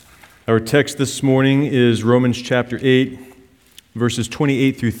Our text this morning is Romans chapter 8, verses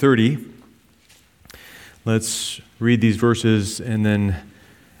 28 through 30. Let's read these verses and then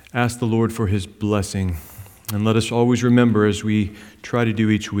ask the Lord for His blessing. And let us always remember, as we try to do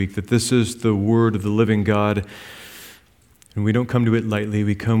each week, that this is the word of the living God, and we don't come to it lightly.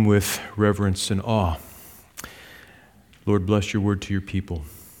 We come with reverence and awe. Lord, bless your word to your people.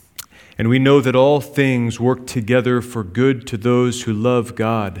 And we know that all things work together for good to those who love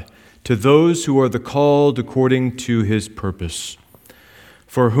God, to those who are the called according to His purpose.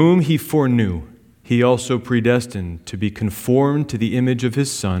 For whom He foreknew, He also predestined to be conformed to the image of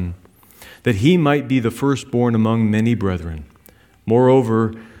His Son, that He might be the firstborn among many brethren.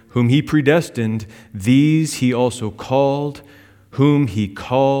 Moreover, whom He predestined, these He also called. Whom He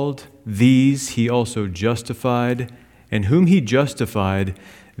called, these He also justified. And whom He justified,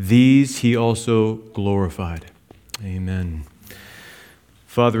 these He also glorified. Amen.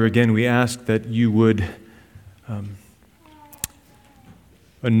 Father, again, we ask that you would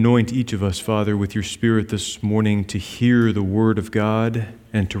anoint each of us, Father, with your Spirit this morning to hear the word of God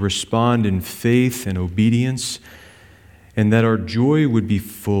and to respond in faith and obedience, and that our joy would be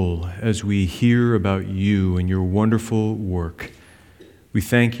full as we hear about you and your wonderful work. We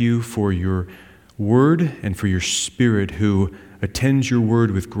thank you for your word and for your Spirit who attends your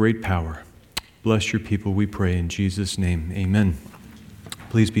word with great power. Bless your people, we pray in Jesus' name. Amen.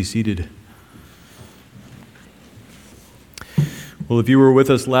 Please be seated. Well, if you were with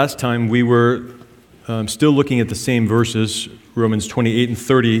us last time, we were still looking at the same verses, Romans 28 and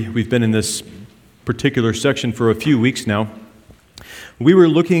 30. We've been in this particular section for a few weeks now. We were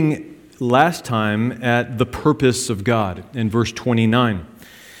looking last time at the purpose of God in verse 29.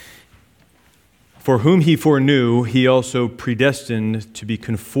 For whom He foreknew, He also predestined to be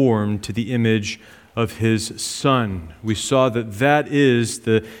conformed to the image of His Son. We saw that that is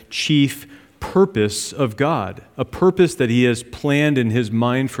the chief purpose of God, a purpose that He has planned in His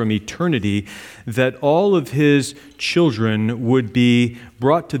mind from eternity, that all of His children would be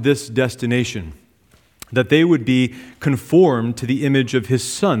brought to this destination, that they would be conformed to the image of His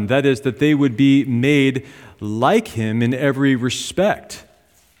Son. That is, that they would be made like Him in every respect,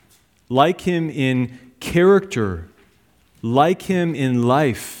 like Him in character, like Him in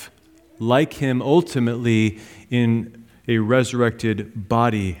life, like Him ultimately in a resurrected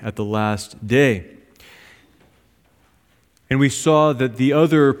body at the last day. And we saw that the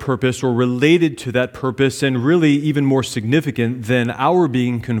other purpose, or related to that purpose, and really even more significant than our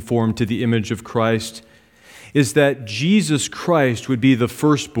being conformed to the image of Christ, is that Jesus Christ would be the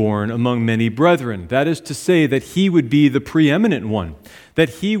firstborn among many brethren. That is to say, that He would be the preeminent one, that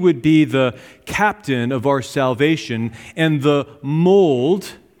He would be the captain of our salvation and the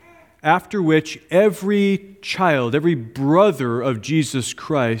mold after which every child, every brother of Jesus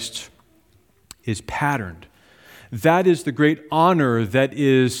Christ is patterned. That is the great honor that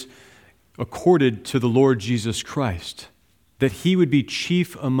is accorded to the Lord Jesus Christ, that He would be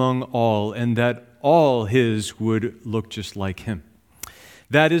chief among all and that all His would look just like Him.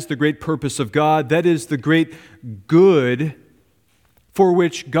 That is the great purpose of God. That is the great good for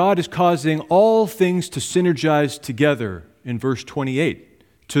which God is causing all things to synergize together in verse 28.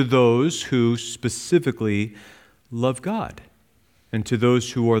 To those who specifically love God, and to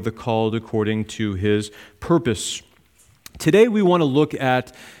those who are the called according to His purpose. Today we want to look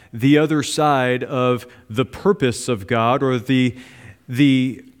at the other side of the purpose of God, or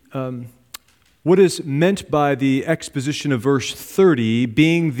what is meant by the exposition of verse 30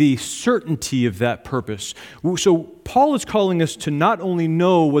 being the certainty of that purpose. So Paul is calling us to not only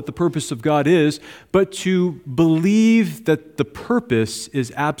know what the purpose of God is, but to believe that the purpose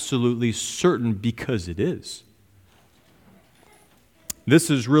is absolutely certain because it is. This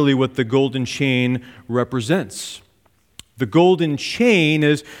is really what the golden chain represents. The golden chain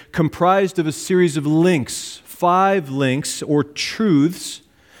is comprised of a series of links, 5 links or truths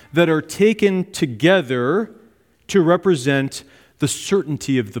that are taken together to represent the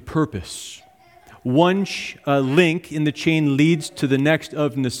certainty of the purpose. One link in the chain leads to the next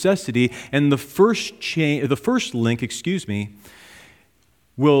of necessity, and the first link,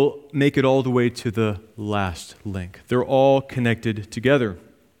 will make it all the way to the last link. They're all connected together.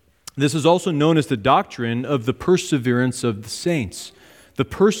 This is also known as the doctrine of the perseverance of the saints. The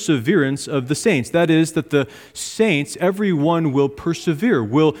perseverance of the saints. That is, that the saints, everyone will persevere,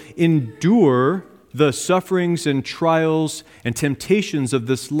 will endure the sufferings and trials and temptations of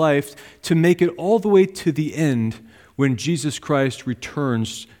this life to make it all the way to the end when Jesus Christ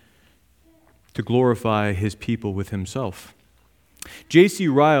returns to glorify His people with Himself. J.C.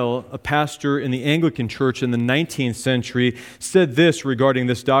 Ryle, a pastor in the Anglican Church in the 19th century, said this regarding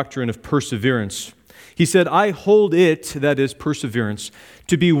this doctrine of perseverance. He said, "I hold it," that is perseverance,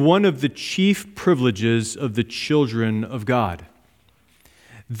 "to be one of the chief privileges of the children of God."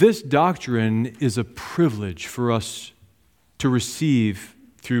 This doctrine is a privilege for us to receive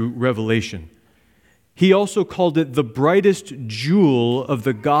through revelation. He also called it the brightest jewel of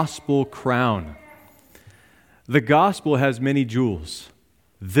the gospel crown. The gospel has many jewels.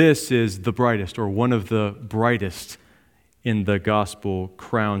 This is the brightest, or one of the brightest in the gospel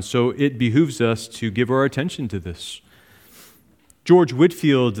crown. So it behooves us to give our attention to this. George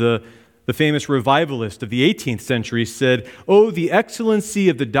Whitefield, the famous revivalist of the 18th century, said, "Oh, the excellency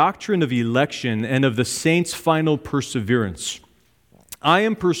of the doctrine of election and of the saints' final perseverance. I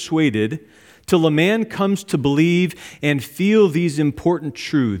am persuaded, till a man comes to believe and feel these important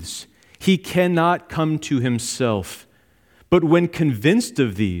truths, he cannot come to himself. But when convinced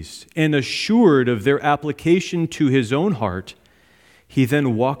of these and assured of their application to his own heart, he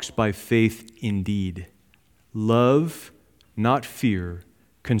then walks by faith indeed. Love, not fear,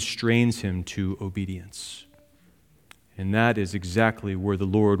 constrains him to obedience." And that is exactly where the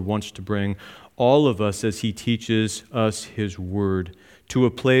Lord wants to bring all of us as He teaches us His Word, to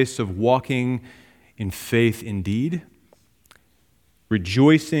a place of walking in faith indeed,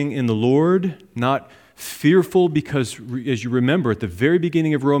 rejoicing in the Lord, not fearful, because as you remember at the very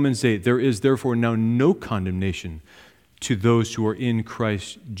beginning of Romans 8, there is therefore now no condemnation to those who are in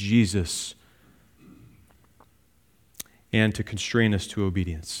Christ Jesus, and to constrain us to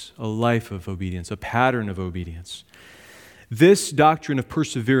obedience, a life of obedience, a pattern of obedience. This doctrine of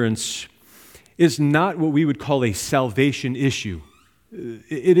perseverance is not what we would call a salvation issue.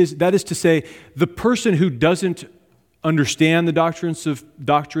 That is to say, the person who doesn't understand the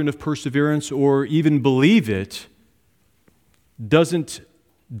doctrine of perseverance or even believe it doesn't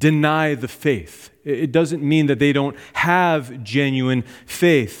deny the faith. It doesn't mean that they don't have genuine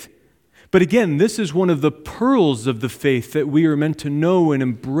faith. But again, this is one of the pearls of the faith that we are meant to know and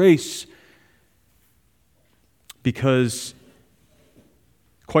embrace, because,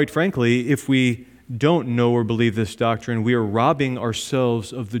 quite frankly, if we don't know or believe this doctrine, we are robbing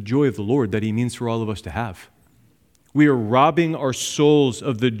ourselves of the joy of the Lord that He means for all of us to have. We are robbing our souls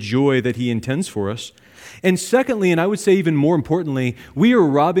of the joy that He intends for us. And secondly, and I would say even more importantly, we are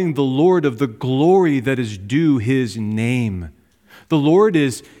robbing the Lord of the glory that is due His name. The Lord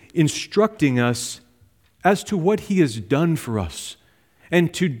is instructing us as to what He has done for us.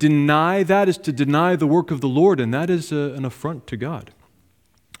 And to deny that is to deny the work of the Lord, and that is an affront to God.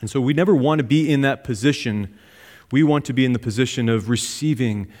 And so we never want to be in that position. We want to be in the position of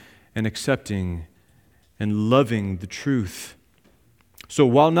receiving and accepting and loving the truth. So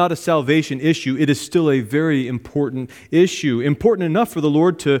while not a salvation issue, it is still a very important issue. Important enough for the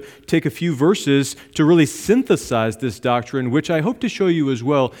Lord to take a few verses to really synthesize this doctrine, which I hope to show you as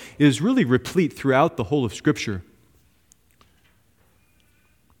well is really replete throughout the whole of Scripture.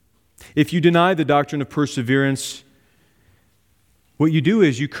 If you deny the doctrine of perseverance, what you do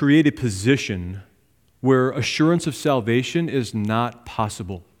is you create a position where assurance of salvation is not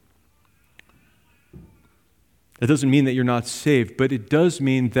possible. That doesn't mean that you're not saved, but it does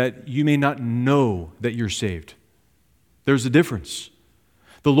mean that you may not know that you're saved. There's a difference.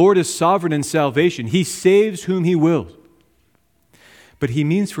 The Lord is sovereign in salvation. He saves whom He will. But He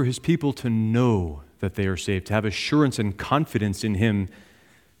means for His people to know that they are saved, to have assurance and confidence in Him,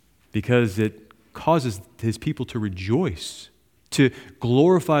 because it causes His people to rejoice, to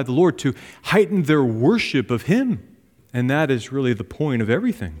glorify the Lord, to heighten their worship of Him. And that is really the point of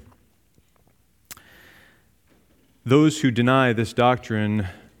everything. Those who deny this doctrine,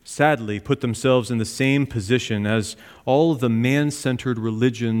 sadly, put themselves in the same position as all of the man-centered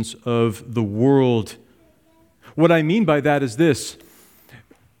religions of the world. What I mean by that is this: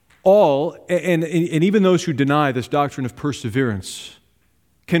 all, and even those who deny this doctrine of perseverance,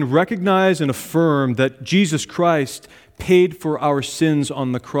 can recognize and affirm that Jesus Christ paid for our sins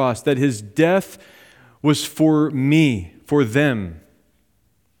on the cross, that His death was for me, for them,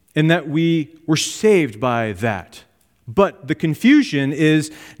 and that we were saved by that. But the confusion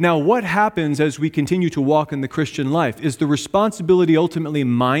is, now what happens as we continue to walk in the Christian life? Is the responsibility ultimately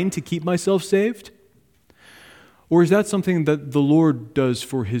mine to keep myself saved? Or is that something that the Lord does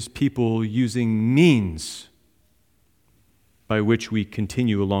for His people using means by which we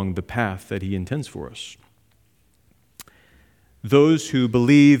continue along the path that He intends for us? Those who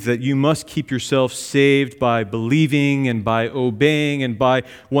believe that you must keep yourself saved by believing and by obeying and by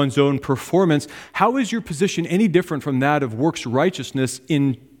one's own performance, how is your position any different from that of works righteousness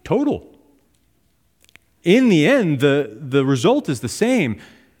in total? in the end, the result is the same.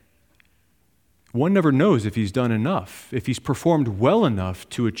 One never knows if he's done enough, if he's performed well enough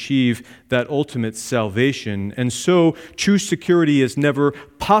to achieve that ultimate salvation. And so true security is never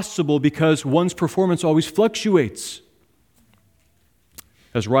possible because one's performance always fluctuates.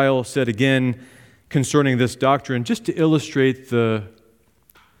 As Ryle said again concerning this doctrine, just to illustrate the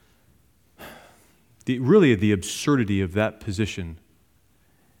absurdity of that position,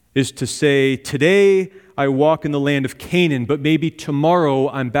 is to say, today I walk in the land of Canaan, but maybe tomorrow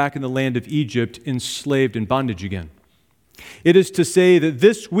I'm back in the land of Egypt, enslaved in bondage again. It is to say that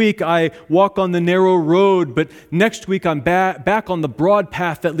this week I walk on the narrow road, but next week I'm back on the broad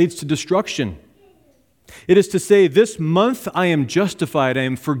path that leads to destruction. It is to say, this month I am justified, I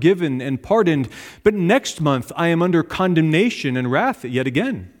am forgiven and pardoned, but next month I am under condemnation and wrath yet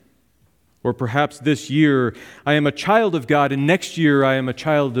again. Or perhaps this year I am a child of God, and next year I am a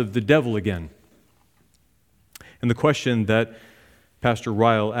child of the devil again. And the question that Pastor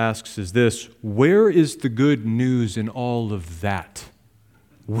Ryle asks is this: where is the good news in all of that?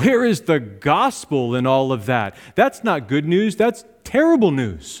 Where is the gospel in all of that? That's not good news, that's terrible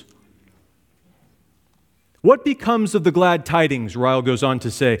news. What becomes of the glad tidings, Ryle goes on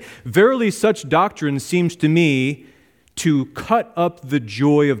to say? Verily, such doctrine seems to me to cut up the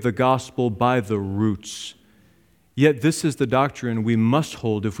joy of the gospel by the roots. Yet this is the doctrine we must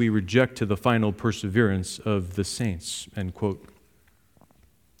hold if we reject to the final perseverance of the saints." End quote.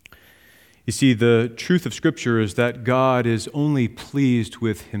 You see, the truth of Scripture is that God is only pleased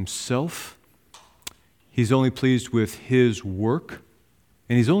with himself. He's only pleased with his work.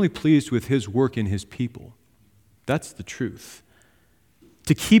 And he's only pleased with his work in his people. That's the truth.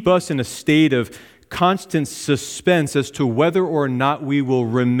 To keep us in a state of constant suspense as to whether or not we will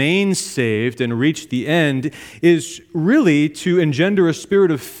remain saved and reach the end is really to engender a spirit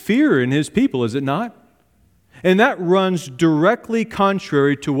of fear in his people, is it not? And that runs directly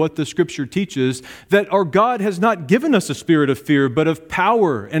contrary to what the Scripture teaches, that our God has not given us a spirit of fear, but of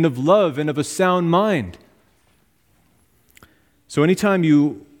power and of love and of a sound mind. So anytime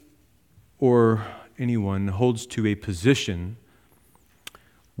you or anyone holds to a position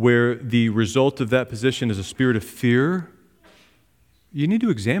where the result of that position is a spirit of fear, you need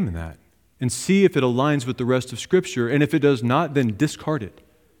to examine that and see if it aligns with the rest of Scripture. And if it does not, then discard it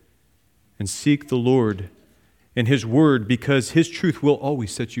and seek the Lord and his word, because his truth will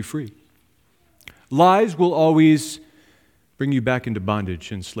always set you free. Lies will always bring you back into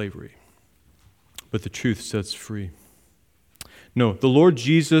bondage and slavery, but the truth sets free. No, the Lord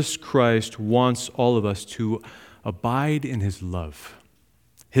Jesus Christ wants all of us to abide in his love,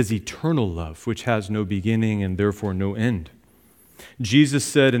 his eternal love, which has no beginning and therefore no end. Jesus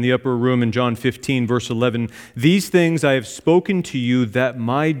said in the upper room in John 15, verse 11, "These things I have spoken to you that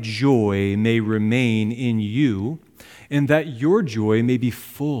my joy may remain in you and that your joy may be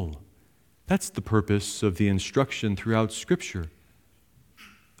full." That's the purpose of the instruction throughout Scripture,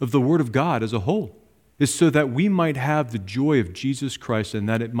 of the Word of God as a whole, is so that we might have the joy of Jesus Christ and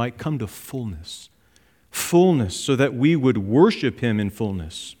that it might come to fullness. Fullness, so that we would worship him in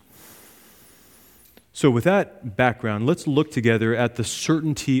fullness. So with that background, let's look together at the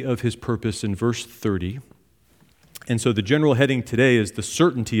certainty of his purpose in verse 30. And so the general heading today is the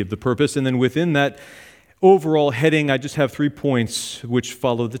certainty of the purpose. And then within that overall heading, I just have 3 points which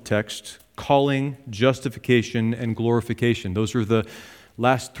follow the text: calling, justification, and glorification. Those are the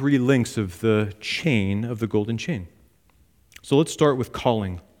last 3 links of the chain, of the golden chain. So let's start with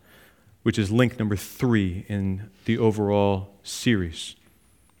calling, which is link number 3 in the overall series.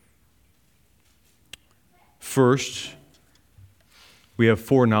 First, we have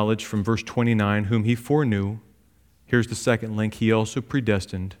foreknowledge from verse 29, whom he foreknew. Here's the second link: he also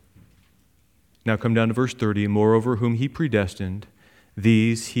predestined. Now come down to verse 30, moreover, whom he predestined,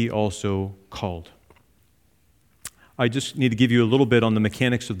 these he also called. I just need to give you a little bit on the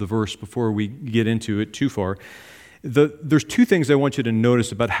mechanics of the verse before we get into it too far. There's 2 things I want you to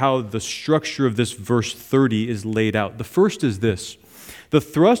notice about how the structure of this verse 30 is laid out. The first is this: the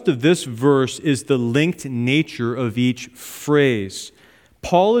thrust of this verse is the linked nature of each phrase.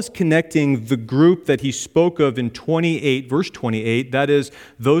 Paul is connecting the group that he spoke of in 28, verse 28, that is,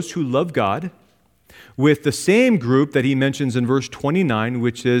 those who love God, with the same group that he mentions in verse 29,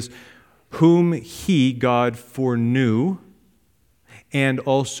 which is whom he, God, foreknew and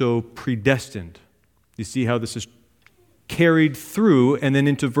also predestined. You see how this is carried through, and then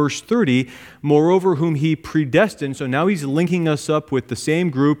into verse 30, moreover, whom he predestined. So now he's linking us up with the same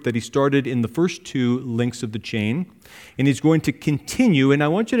group that he started in the first 2 links of the chain, and he's going to continue. And I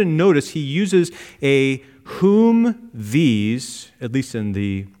want you to notice he uses a whom these, at least in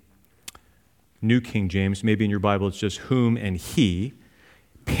the New King James. Maybe in your Bible it's just whom and he.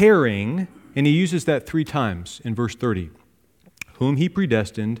 Pairing, and he uses that 3 times in verse 30. Whom he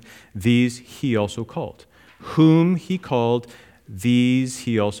predestined, these he also called. Whom he called, these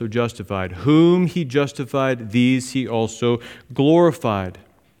he also justified. Whom he justified, these he also glorified.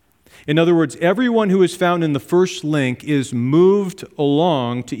 In other words, everyone who is found in the first link is moved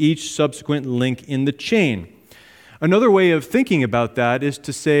along to each subsequent link in the chain. Another way of thinking about that is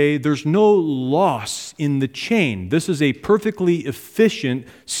to say there's no loss in the chain. This is a perfectly efficient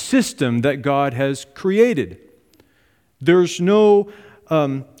system that God has created. There's no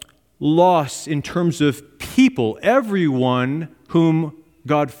loss in terms of people. Everyone whom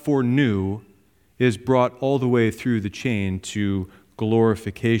God foreknew is brought all the way through the chain to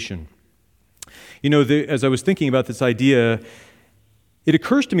glorification. You know, as I was thinking about this idea, it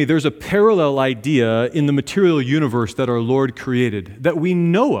occurs to me there's a parallel idea in the material universe that our Lord created that we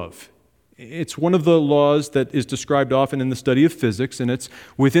know of. It's one of the laws that is described often in the study of physics, and it's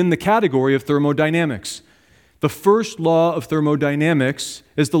within the category of thermodynamics. The first law of thermodynamics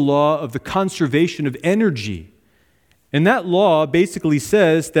is the law of the conservation of energy. And that law basically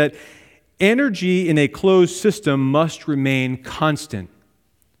says that energy in a closed system must remain constant.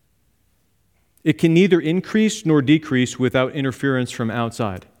 It can neither increase nor decrease without interference from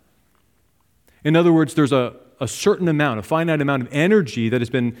outside. In other words, there's a certain amount, a finite amount of energy that has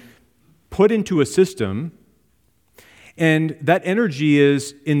been put into a system, and that energy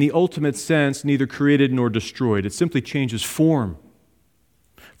is, in the ultimate sense, neither created nor destroyed. It simply changes form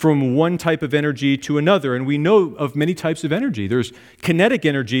from one type of energy to another. And we know of many types of energy. There's kinetic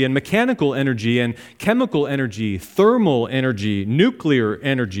energy and mechanical energy and chemical energy, thermal energy, nuclear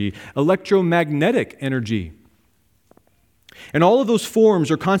energy, electromagnetic energy. And all of those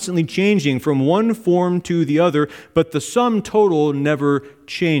forms are constantly changing from one form to the other, but the sum total never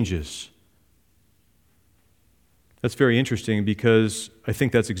changes. That's very interesting because I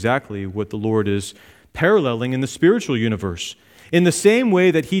think that's exactly what the Lord is paralleling in the spiritual universe. In the same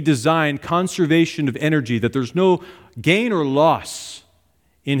way that He designed conservation of energy, that there's no gain or loss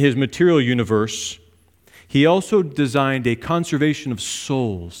in His material universe, He also designed a conservation of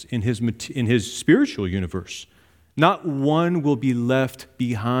souls in His spiritual universe. Not one will be left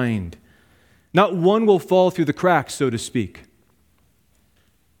behind. Not one will fall through the cracks, so to speak.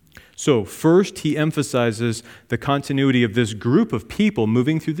 So first, he emphasizes the continuity of this group of people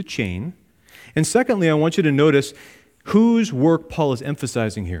moving through the chain. And secondly, I want you to notice whose work Paul is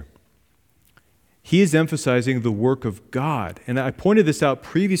emphasizing here. He is emphasizing the work of God. And I pointed this out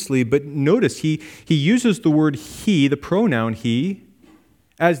previously, but notice he uses the word he, the pronoun he,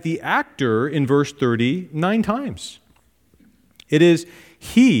 as the actor in verse 30 9 times. It is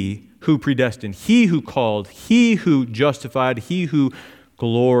he who predestined, he who called, he who justified, he who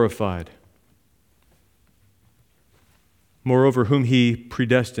glorified. Moreover, whom he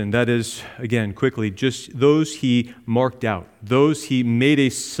predestined, that is, again, quickly, just those he marked out, those he made a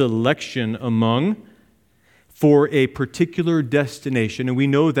selection among for a particular destination. And we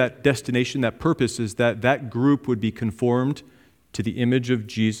know that destination, that purpose is that that group would be conformed to the image of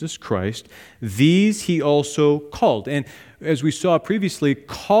Jesus Christ. These he also called. And as we saw previously,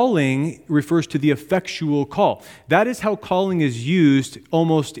 calling refers to the effectual call. That is how calling is used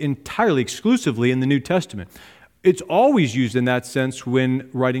almost entirely, exclusively in the New Testament. It's always used in that sense when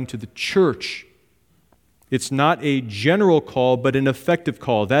writing to the church. It's not a general call, but an effective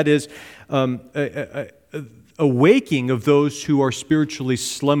call. That is a waking of those who are spiritually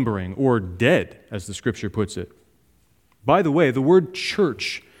slumbering or dead, as the Scripture puts it. By the way, the word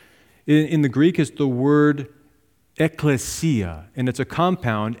church in the Greek is the word ekklesia, and it's a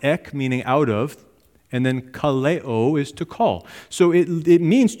compound, ek meaning out of, and then kaleo is to call. So it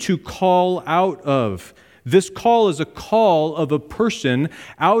means to call out of. This call is a call of a person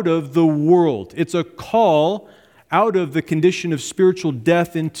out of the world. It's a call out of the condition of spiritual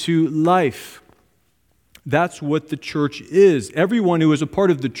death into life. That's what the church is. Everyone who is a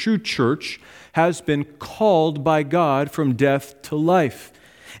part of the true church has been called by God from death to life,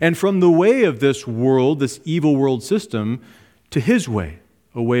 and from the way of this world, this evil world system, to His way,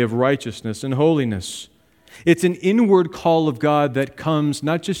 a way of righteousness and holiness. It's an inward call of God that comes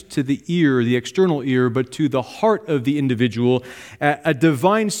not just to the ear, the external ear, but to the heart of the individual, a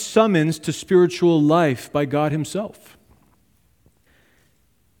divine summons to spiritual life by God Himself.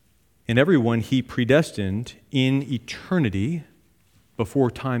 And everyone He predestined in eternity,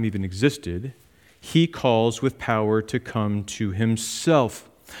 before time even existed, He calls with power to come to Himself.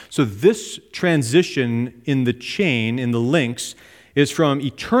 So this transition in the chain, in the links, is from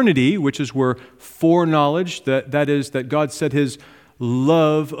eternity, which is where foreknowledge, that is, that God set His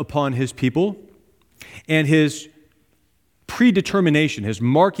love upon His people, and his predetermination, his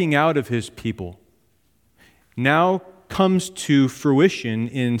marking out of his people, now comes to fruition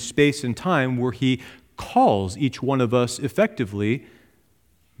in space and time, where he calls each one of us effectively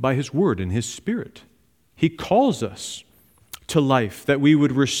by his word and his Spirit. He calls us to life, that we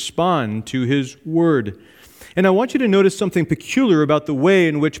would respond to his word. And I want you to notice something peculiar about the way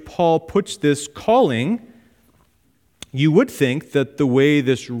in which Paul puts this calling. You would think that the way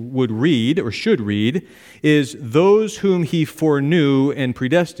this would read, or should read, is those whom he foreknew and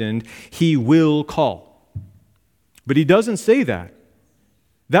predestined, he will call. But he doesn't say that.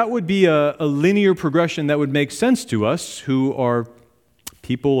 That would be a linear progression that would make sense to us who are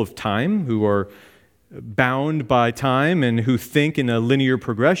people of time, who are bound by time, and who think in a linear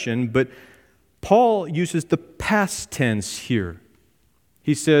progression. But Paul uses the past tense here.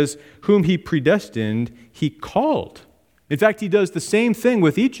 He says, whom he predestined, he called. In fact, he does the same thing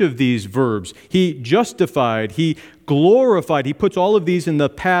with each of these verbs. He justified, he glorified. He puts all of these in the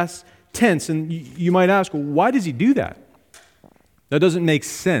past tense. And you might ask, well, why does he do that? That doesn't make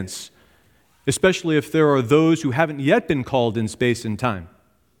sense, especially if there are those who haven't yet been called in space and time.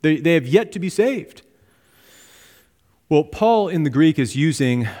 They have yet to be saved. Well, Paul in the Greek is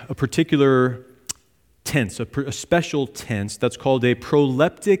using a particular tense, a special tense that's called a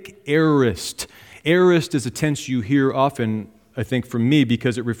proleptic aorist. Aorist is a tense you hear often, I think, from me,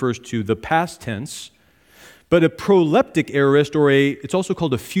 because it refers to the past tense. But a proleptic aorist, it's also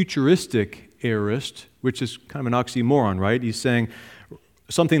called a futuristic aorist, which is kind of an oxymoron, right? He's saying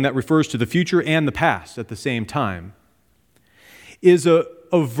something that refers to the future and the past at the same time, is a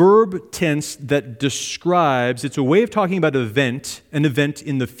verb tense that describes, it's a way of talking about an event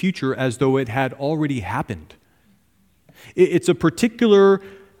in the future as though it had already happened. It's a particular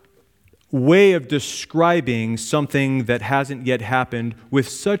way of describing something that hasn't yet happened with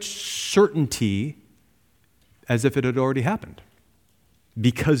such certainty as if it had already happened,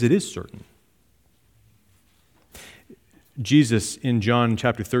 because it is certain. Jesus in John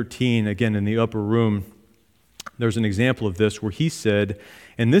chapter 13, again in the upper room, there's an example of this where he said,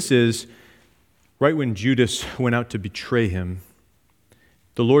 and this is right when Judas went out to betray him,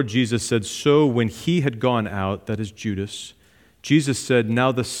 the Lord Jesus said, so when he had gone out, that is Judas, Jesus said,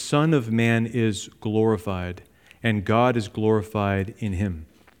 now the Son of Man is glorified, and God is glorified in him.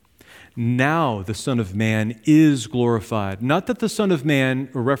 Now the Son of Man is glorified. Not that the Son of Man,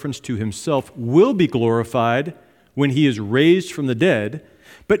 a reference to himself, will be glorified when he is raised from the dead,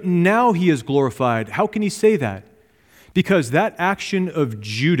 but now he is glorified. How can he say that? Because that action of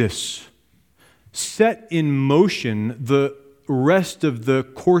Judas set in motion the rest of the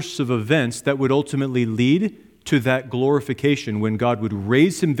course of events that would ultimately lead to that glorification when God would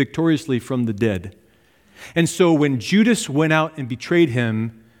raise him victoriously from the dead. And so when Judas went out and betrayed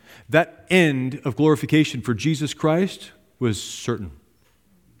him, that end of glorification for Jesus Christ was certain.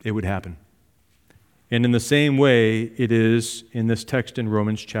 It would happen. And in the same way, it is in this text in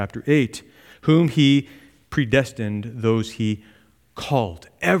Romans chapter 8, whom he predestined, those he called.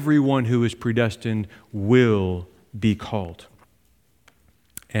 Everyone who is predestined will be called.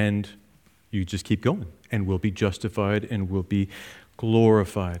 And you just keep going, and will be justified and will be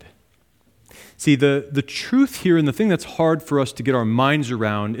glorified. See, the truth here, and the thing that's hard for us to get our minds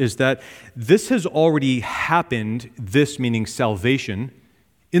around, is that this has already happened, this meaning salvation,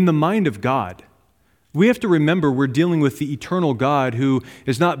 in the mind of God. We have to remember we're dealing with the eternal God who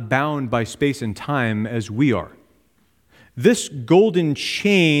is not bound by space and time as we are. This golden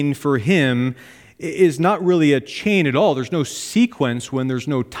chain for him is not really a chain at all. There's no sequence when there's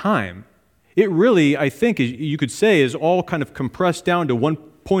no time. It really, I think, you could say, is all kind of compressed down to one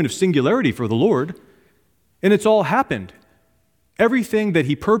point of singularity for the Lord. And it's all happened. Everything that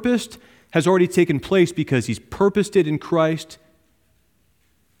he purposed has already taken place because he's purposed it in Christ.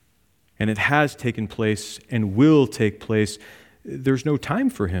 And it has taken place and will take place. There's no time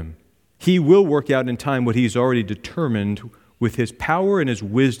for him. He will work out in time what he's already determined with his power and his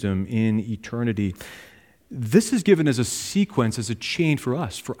wisdom in eternity. This is given as a sequence, as a chain for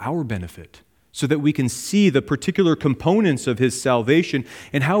us, for our benefit, so that we can see the particular components of his salvation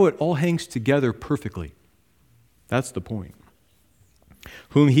and how it all hangs together perfectly. That's the point.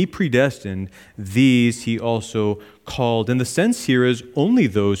 Whom he predestined, these he also called. And the sense here is only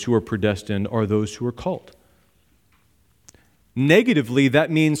those who are predestined are those who are called. Negatively,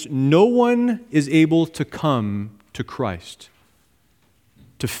 that means no one is able to come to Christ,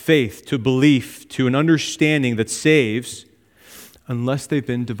 to faith, to belief, to an understanding that saves, unless they've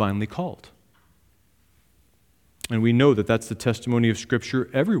been divinely called. And we know that that's the testimony of Scripture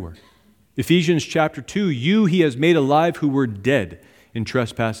everywhere. Ephesians chapter 2, you he has made alive who were dead in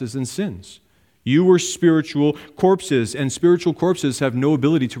trespasses and sins. You were spiritual corpses, and spiritual corpses have no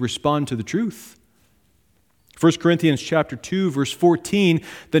ability to respond to the truth. 1 Corinthians chapter 2, verse 14,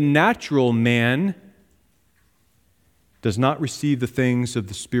 the natural man does not receive the things of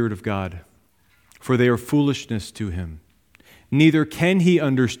the Spirit of God, for they are foolishness to him. Neither can he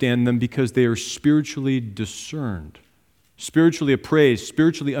understand them because they are spiritually discerned, spiritually appraised,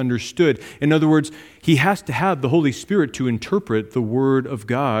 spiritually understood. In other words, he has to have the Holy Spirit to interpret the Word of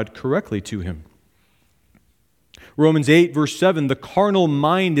God correctly to him. Romans 8, verse 7, the carnal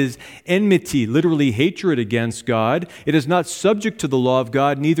mind is enmity, literally hatred against God. It is not subject to the law of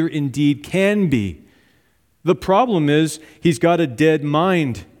God, neither indeed can be. The problem is he's got a dead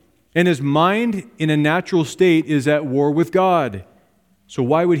mind, and his mind in a natural state is at war with God. So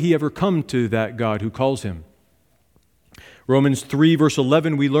why would he ever come to that God who calls him? Romans 3, verse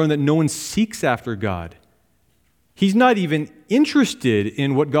 11, we learn that no one seeks after God. He's not even interested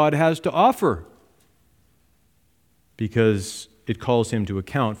in what God has to offer, because it calls him to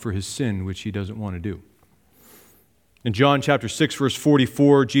account for his sin, which he doesn't want to do. In John chapter 6, verse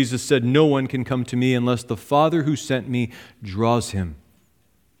 44, Jesus said, "No one can come to me unless the Father who sent me draws him,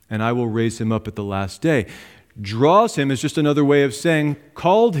 and I will raise him up at the last day." Draws him is just another way of saying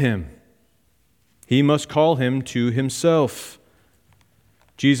called him. He must call him to himself.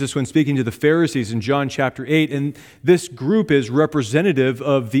 Jesus, when speaking to the Pharisees in John chapter 8, and this group is representative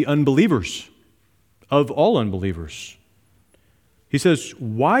of the unbelievers, of all unbelievers. He says,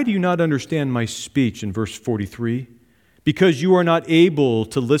 "Why do you not understand my speech?" in verse 43. "Because you are not able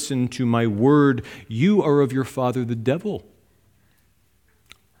to listen to my word. You are of your father the devil."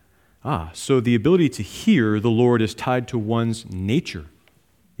 So the ability to hear the Lord is tied to one's nature.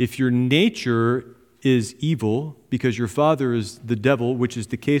 If your nature is evil because your father is the devil, which is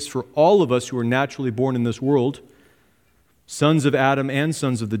the case for all of us who are naturally born in this world, sons of Adam and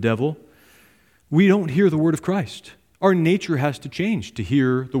sons of the devil, we don't hear the word of Christ. Our nature has to change to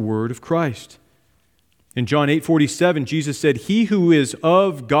hear the word of Christ. In John 8:47, Jesus said, "He who is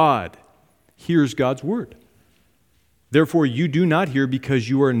of God hears God's word. Therefore you do not hear because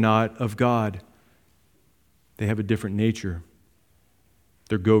you are not of God." They have a different nature.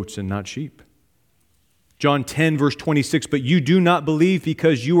 They're goats and not sheep. John 10, verse 26, "But you do not believe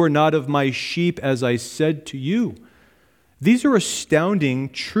because you are not of my sheep, as I said to you." These are astounding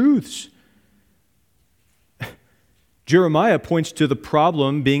truths. Jeremiah points to the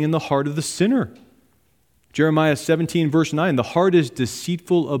problem being in the heart of the sinner. Jeremiah 17, verse 9, "The heart is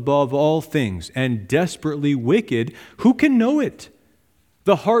deceitful above all things and desperately wicked. Who can know it?"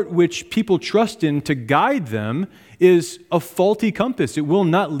 The heart which people trust in to guide them is a faulty compass. It will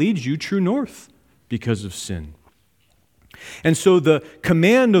not lead you true north because of sin. And so the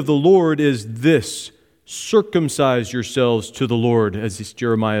command of the Lord is this: circumcise yourselves to the Lord, as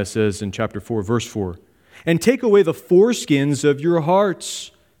Jeremiah says in chapter 4, verse 4. "And take away the foreskins of your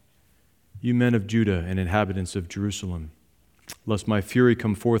hearts, you men of Judah and inhabitants of Jerusalem, lest my fury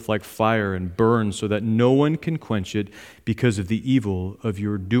come forth like fire and burn, so that no one can quench it because of the evil of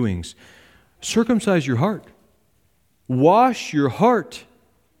your doings." Circumcise your heart. Wash your heart.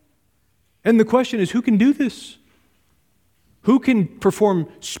 And the question is, who can do this? Who can perform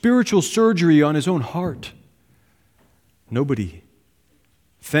spiritual surgery on his own heart? Nobody.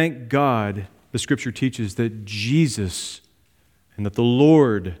 Thank God the Scripture teaches that Jesus and that the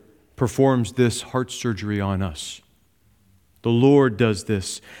Lord performs this heart surgery on us. The Lord does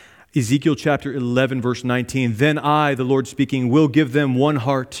this. Ezekiel chapter 11, verse 19, "Then I, the Lord speaking, will give them one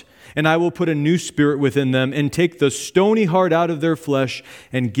heart, and I will put a new spirit within them, and take the stony heart out of their flesh,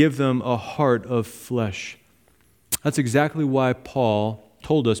 and give them a heart of flesh." That's exactly why Paul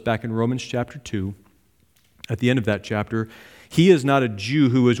told us back in Romans chapter 2, at the end of that chapter, "He is not a Jew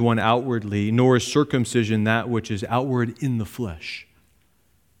who is one outwardly, nor is circumcision that which is outward in the flesh."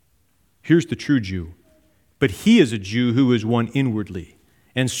 Here's the true Jew. "But he is a Jew who is one inwardly,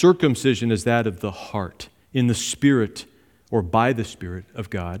 and circumcision is that of the heart, in the Spirit, or by the Spirit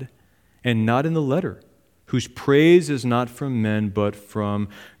of God, and not in the letter, whose praise is not from men, but from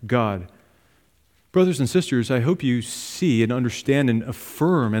God." Brothers and sisters, I hope you see and understand and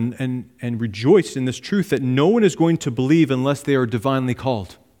affirm and rejoice in this truth that no one is going to believe unless they are divinely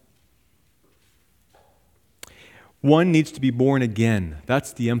called. One needs to be born again.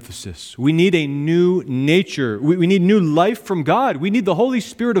 That's the emphasis. We need a new nature. We need new life from God. We need the Holy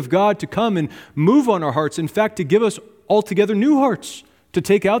Spirit of God to come and move on our hearts. In fact, to give us altogether new hearts, to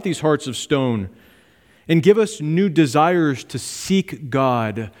take out these hearts of stone and give us new desires to seek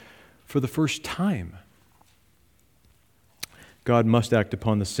God for the first time. God must act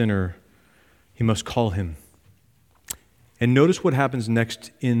upon the sinner. He must call him. And notice what happens next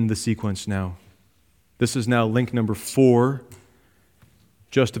in the sequence now. This is now link number 4,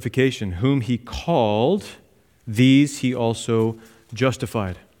 justification. Whom he called, these he also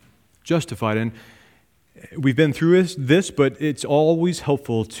justified. Justified. And we've been through this, but it's always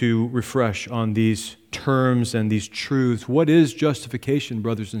helpful to refresh on these terms and these truths. What is justification,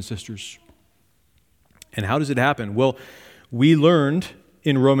 brothers and sisters? And how does it happen? Well, we learned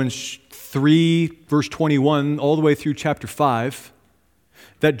in Romans 3, verse 21, all the way through chapter 5,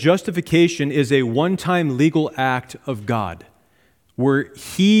 that justification is a one-time legal act of God, where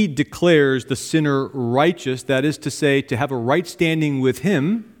he declares the sinner righteous, that is to say, to have a right standing with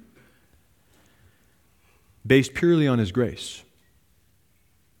him, based purely on his grace.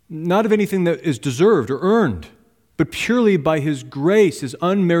 Not of anything that is deserved or earned, but purely by his grace, his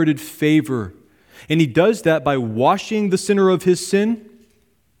unmerited favor. And he does that by washing the sinner of his sin.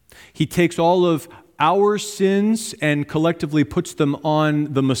 He takes all of our sins and collectively puts them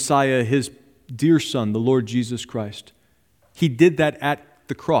on the Messiah, his dear Son, the Lord Jesus Christ. He did that at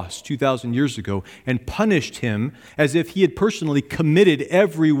the cross 2,000 years ago and punished him as if he had personally committed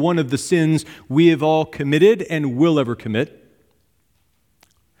every one of the sins we have all committed and will ever commit.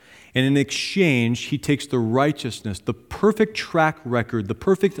 And in exchange, he takes the righteousness, the perfect track record, the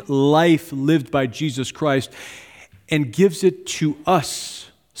perfect life lived by Jesus Christ, and gives it to us,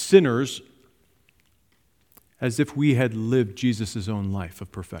 sinners, as if we had lived Jesus' own life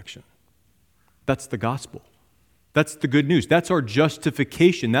of perfection. That's the gospel. That's the good news. That's our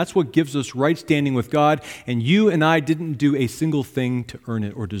justification. That's what gives us right standing with God, and you and I didn't do a single thing to earn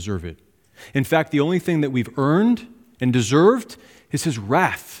it or deserve it. In fact, the only thing that we've earned and deserved is his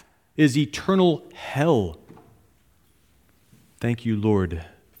wrath, is eternal hell. Thank you, Lord,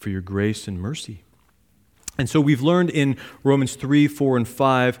 for your grace and mercy. And so we've learned in Romans 3, 4, and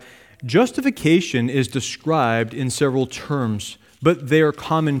 5, justification is described in several terms, but they are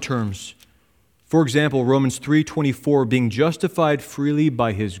common terms. For example, Romans 3:24, being justified freely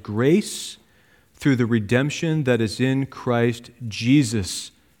by his grace through the redemption that is in Christ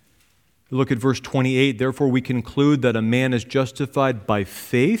Jesus. Look at verse 28. Therefore we conclude that a man is justified by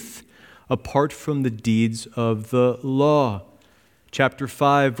faith apart from the deeds of the law. Chapter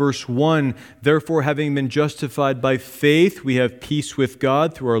 5, verse 1, therefore having been justified by faith, we have peace with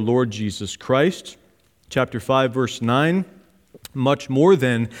God through our Lord Jesus Christ. Chapter 5, verse 9, much more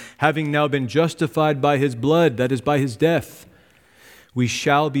than, having now been justified by his blood, that is by his death, we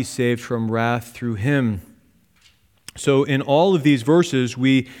shall be saved from wrath through him. So in all of these verses,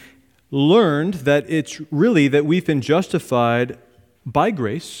 we learned that it's really that we've been justified by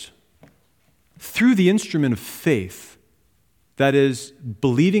grace through the instrument of faith. That is,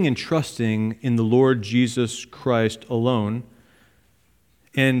 believing and trusting in the Lord Jesus Christ alone.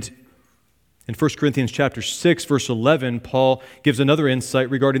 And in 1 Corinthians chapter 6, verse 11, Paul gives another insight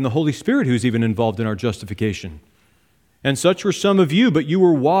regarding the Holy Spirit who's even involved in our justification. And such were some of you, but you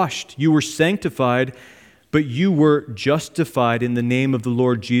were washed, you were sanctified, but you were justified in the name of the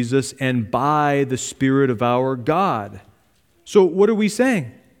Lord Jesus and by the Spirit of our God. So what are we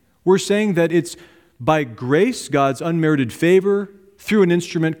saying? We're saying that it's by grace, God's unmerited favor, through an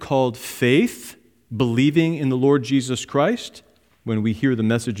instrument called faith, believing in the Lord Jesus Christ, when we hear the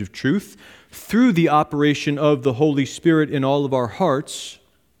message of truth, through the operation of the Holy Spirit in all of our hearts,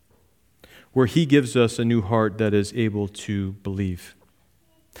 where he gives us a new heart that is able to believe.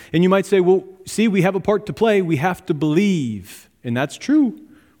 And you might say, well, see, we have a part to play. We have to believe. And that's true.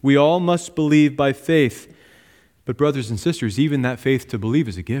 We all must believe by faith. But brothers and sisters, even that faith to believe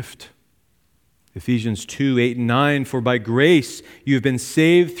is a gift. Ephesians 2, 8 and 9, for by grace you have been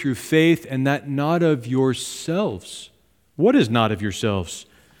saved through faith, and that not of yourselves. What is not of yourselves?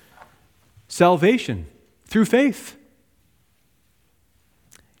 Salvation through faith.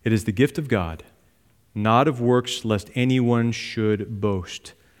 It is the gift of God, not of works, lest anyone should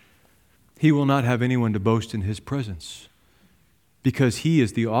boast. He will not have anyone to boast in his presence, because he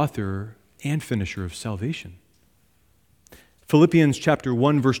is the author and finisher of salvation. Philippians chapter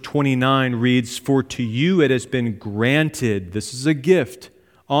 1, verse 29 reads, for to you it has been granted, this is a gift,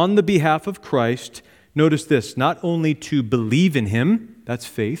 on the behalf of Christ, notice this, not only to believe in him, that's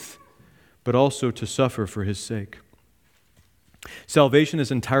faith, but also to suffer for his sake. Salvation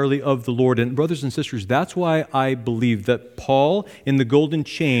is entirely of the Lord. And brothers and sisters, that's why I believe that Paul in the golden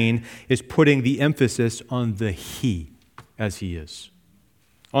chain is putting the emphasis on the he, as he is.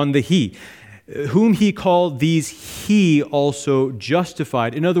 On the he. Whom he called, these he also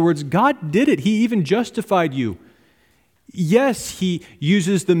justified. In other words, God did it. He even justified you. Yes, he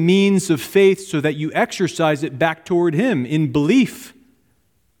uses the means of faith so that you exercise it back toward him in belief.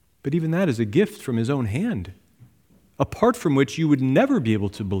 But even that is a gift from his own hand, apart from which you would never be able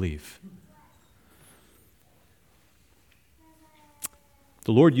to believe.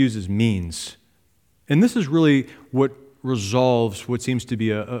 The Lord uses means. And this is really what resolves what seems to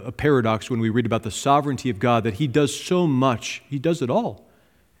be a paradox when we read about the sovereignty of God, that he does so much, he does it all.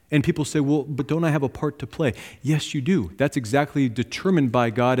 And people say, well, but don't I have a part to play? Yes, you do. That's exactly determined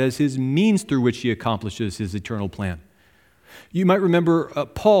by God as his means through which he accomplishes his eternal plan. You might remember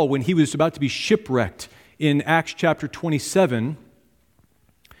Paul when he was about to be shipwrecked in Acts chapter 27,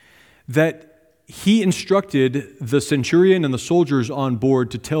 that he instructed the centurion and the soldiers on board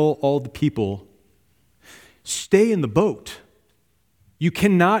to tell all the people, stay in the boat. You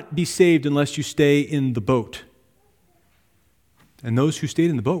cannot be saved unless you stay in the boat. And those who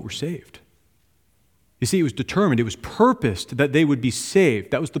stayed in the boat were saved. You see, it was determined, it was purposed that they would be saved.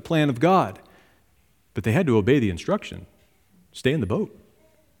 That was the plan of God. But they had to obey the instruction. Stay in the boat.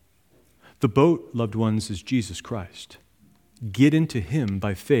 The boat, loved ones, is Jesus Christ. Get into him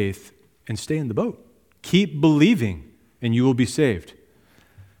by faith and stay in the boat. Keep believing and you will be saved.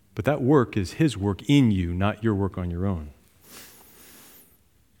 But that work is his work in you, not your work on your own.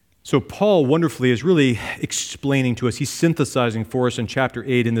 So Paul wonderfully is really explaining to us, he's synthesizing for us in chapter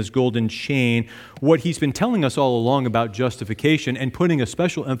 8 in this golden chain what he's been telling us all along about justification and putting a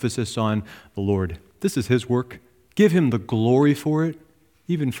special emphasis on the Lord. This is his work. Give him the glory for it,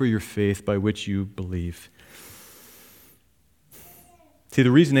 even for your faith by which you believe. See,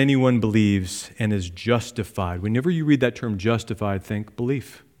 the reason anyone believes and is justified, whenever you read that term justified, think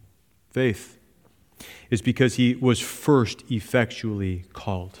belief, faith, is because he was first effectually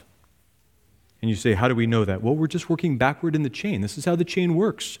called. And you say, how do we know that? Well, we're just working backward in the chain. This is how the chain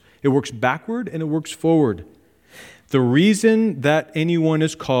works. It works backward and it works forward. The reason that anyone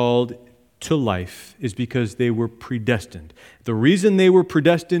is called to life is because they were predestined. The reason they were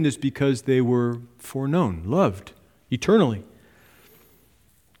predestined is because they were foreknown, loved eternally.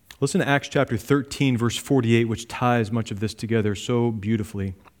 Listen to Acts chapter 13, verse 48, which ties much of this together so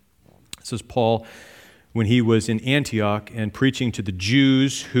beautifully. It says, Paul, when he was in Antioch and preaching to the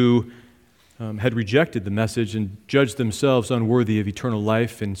Jews who had rejected the message and judged themselves unworthy of eternal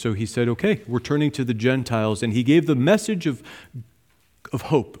life. And so he said, okay, we're turning to the Gentiles. And he gave the message of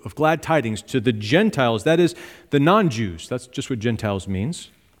hope, of glad tidings to the Gentiles. That is, the non-Jews. That's just what Gentiles means.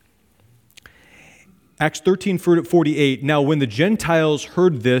 Acts 13:48, now when the Gentiles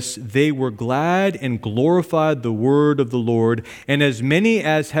heard this, they were glad and glorified the word of the Lord, and as many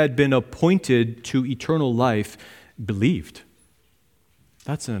as had been appointed to eternal life believed.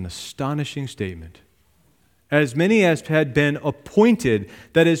 That's an astonishing statement. As many as had been appointed,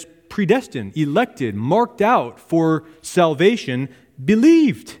 that is predestined, elected, marked out for salvation,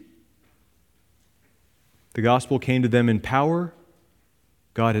 believed. The gospel came to them in power.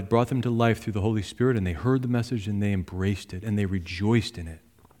 God had brought them to life through the Holy Spirit, and they heard the message and they embraced it and they rejoiced in it.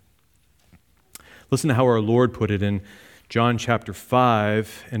 Listen to how our Lord put it in John chapter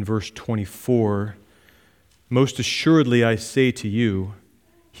 5 and verse 24. Most assuredly I say to you,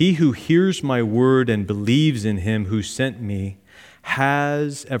 he who hears my word and believes in him who sent me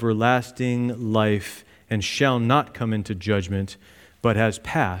has everlasting life and shall not come into judgment, but has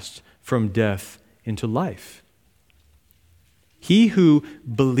passed from death into life. He who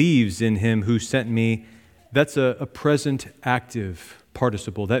believes in him who sent me, that's a present active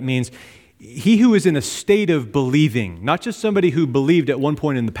participle. That means he who is in a state of believing, not just somebody who believed at one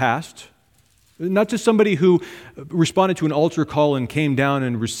point in the past, not just somebody who responded to an altar call and came down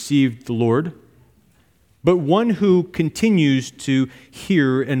and received the Lord, but one who continues to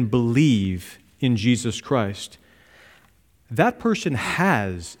hear and believe in Jesus Christ. That person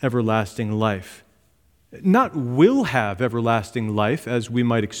has everlasting life. Not will have everlasting life, as we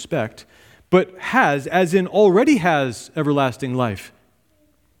might expect, but has, as in already has everlasting life.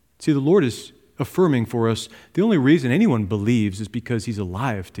 See, the Lord is affirming for us the only reason anyone believes is because he's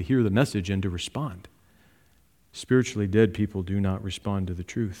alive to hear the message and to respond. Spiritually dead people do not respond to the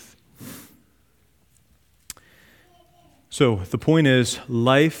truth. So the point is,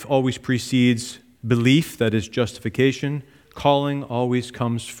 life always precedes belief, that is justification. Calling always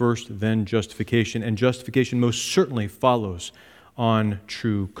comes first, then justification, and justification most certainly follows on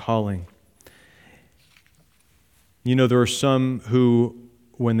true calling. You know, there are some who,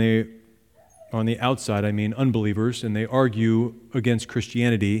 when they, on the outside, unbelievers, and they argue against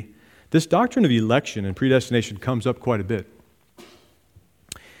Christianity, this doctrine of election and predestination comes up quite a bit.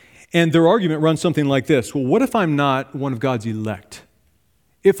 And their argument runs something like this. Well, what if I'm not one of God's elect?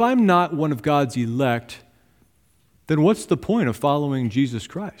 If I'm not one of God's elect, then what's the point of following Jesus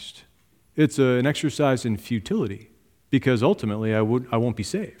Christ? It's an exercise in futility, because ultimately I won't be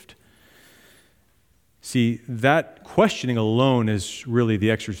saved. See, that questioning alone is really the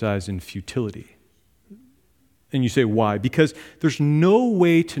exercise in futility. And you say, why? Because there's no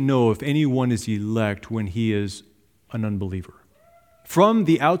way to know if anyone is elect when he is an unbeliever. From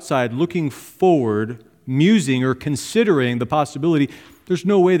the outside, looking forward, musing or considering the possibility, there's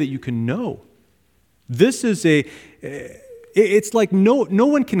no way that you can know. This is it's like no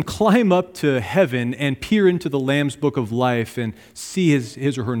one can climb up to heaven and peer into the Lamb's Book of Life and see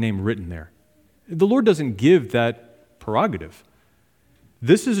his or her name written there. The Lord doesn't give that prerogative.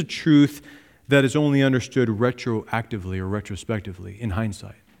 This is a truth that is only understood retroactively or retrospectively in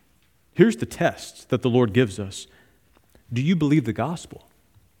hindsight. Here's the test that the Lord gives us. Do you believe the gospel?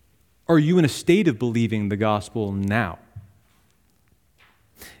 Are you in a state of believing the gospel now?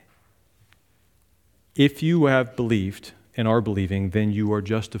 If you have believed and are believing, then you are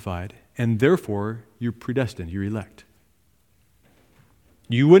justified, and therefore you're predestined, you're elect.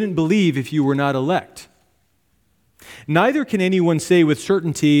 You wouldn't believe if you were not elect. Neither can anyone say with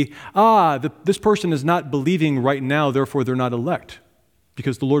certainty, this person is not believing right now, therefore they're not elect,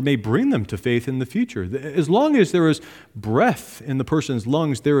 because the Lord may bring them to faith in the future. As long as there is breath in the person's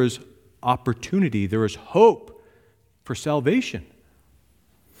lungs, there is opportunity, there is hope for salvation.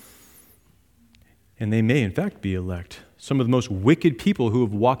 And they may, in fact, be elect. Some of the most wicked people who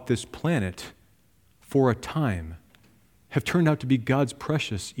have walked this planet for a time have turned out to be God's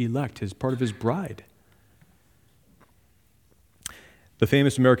precious elect, as part of His bride. The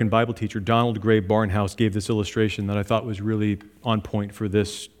famous American Bible teacher Donald Gray Barnhouse gave this illustration that I thought was really on point for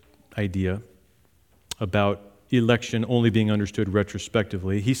this idea about election only being understood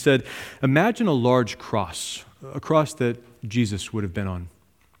retrospectively. He said, imagine a large cross, a cross that Jesus would have been on.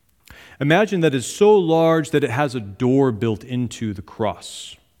 Imagine that it's so large that it has a door built into the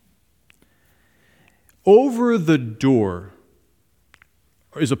cross. Over the door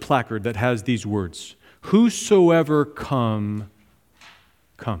is a placard that has these words, "Whosoever come,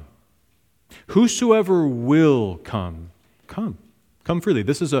 whosoever will come, come. Come freely."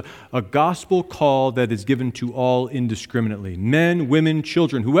 This is a gospel call that is given to all indiscriminately. Men, women,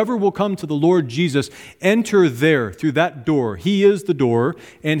 children, whoever will come to the Lord Jesus, enter there through that door. He is the door,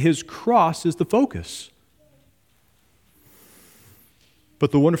 and His cross is the focus.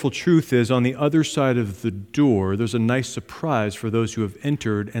 But the wonderful truth is, on the other side of the door, there's a nice surprise for those who have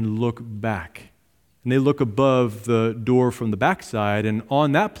entered and look back. And they look above the door from the backside, and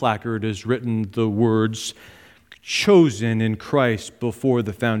on that placard is written the words, "Chosen in Christ before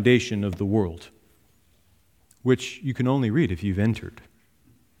the foundation of the world," which you can only read if you've entered.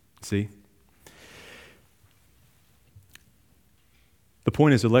 See? The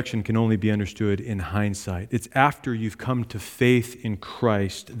point is, election can only be understood in hindsight. It's after you've come to faith in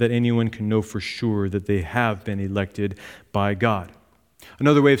Christ that anyone can know for sure that they have been elected by God.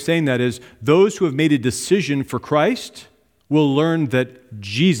 Another way of saying that is, those who have made a decision for Christ will learn that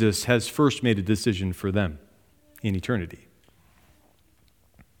Jesus has first made a decision for them in eternity.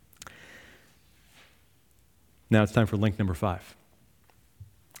 Now it's time for link number 5.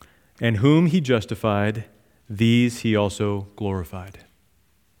 And whom He justified, these He also glorified.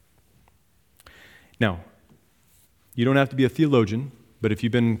 Now, you don't have to be a theologian, but if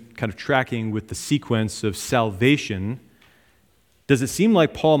you've been kind of tracking with the sequence of salvation, does it seem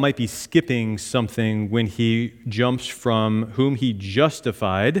like Paul might be skipping something when he jumps from whom He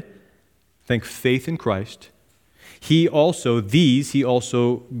justified, think faith in Christ, He also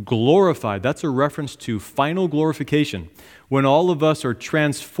glorified. That's a reference to final glorification, when all of us are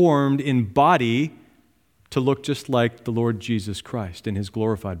transformed in body to look just like the Lord Jesus Christ in His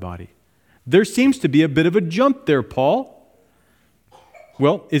glorified body. There seems to be a bit of a jump there, Paul.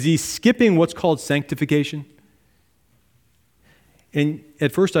 Well, is he skipping what's called sanctification? And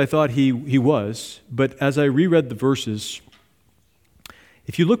at first I thought he was, but as I reread the verses,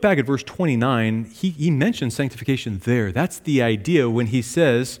 if you look back at verse 29, he mentions sanctification there. That's the idea when he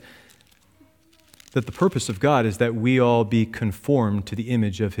says that the purpose of God is that we all be conformed to the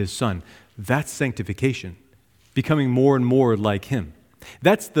image of His Son. That's sanctification, becoming more and more like Him.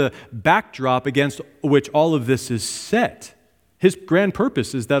 That's the backdrop against which all of this is set. His grand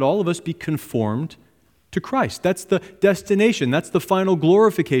purpose is that all of us be conformed to Christ. That's the destination. That's the final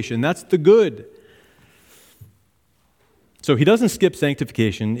glorification. That's the good. So he doesn't skip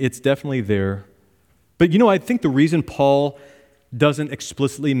sanctification. It's definitely there. But I think the reason Paul doesn't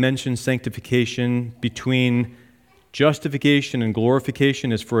explicitly mention sanctification between justification and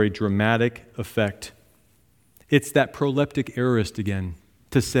glorification is for a dramatic effect. It's that proleptic aorist again,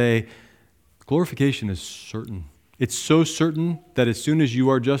 to say glorification is certain. It's so certain that as soon as you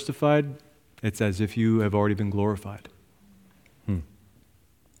are justified, it's as if you have already been glorified.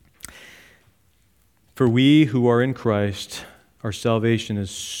 For we who are in Christ, our salvation is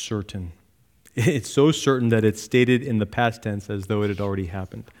certain. It's so certain that it's stated in the past tense as though it had already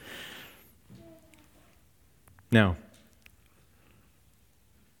happened. Now,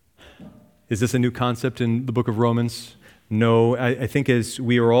 is this a new concept in the book of Romans? No, I think as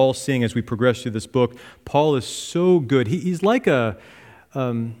we are all seeing as we progress through this book, Paul is so good. He's like a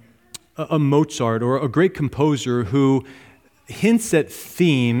Mozart or a great composer who hints at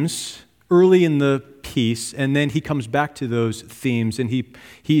themes early in the piece, and then he comes back to those themes and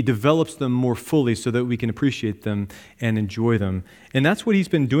he develops them more fully so that we can appreciate them and enjoy them. And that's what he's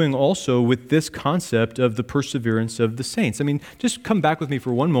been doing also with this concept of the perseverance of the saints. I mean, just come back with me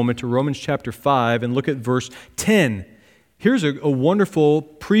for one moment to Romans chapter 5 and look at verse 10. Here's a wonderful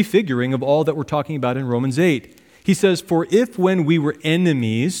prefiguring of all that we're talking about in Romans 8. He says, "For if when we were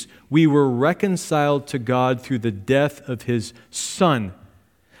enemies, we were reconciled to God through the death of his Son,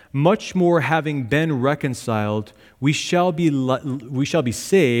 much more having been reconciled, we shall be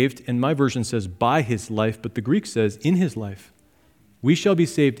saved," and my version says by his life, but the Greek says in his life. We shall be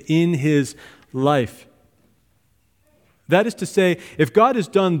saved in his life. That is to say, if God has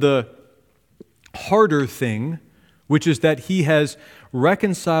done the harder thing, which is that he has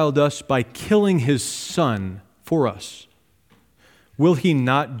reconciled us by killing his Son for us, will he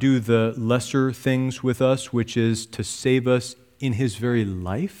not do the lesser things with us, which is to save us in his very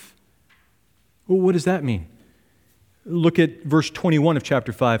life? Well, what does that mean? Look at verse 21 of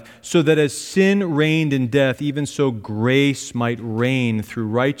chapter 5. "So that as sin reigned in death, even so grace might reign through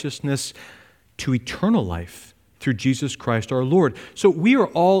righteousness to eternal life through Jesus Christ our Lord." So we are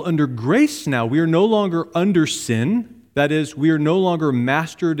all under grace now. We are no longer under sin. That is, we are no longer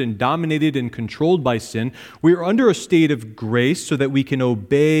mastered and dominated and controlled by sin. We are under a state of grace so that we can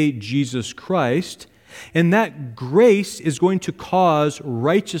obey Jesus Christ. And that grace is going to cause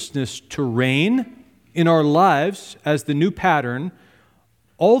righteousness to reign in our lives as the new pattern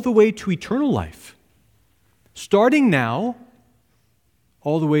all the way to eternal life. Starting now,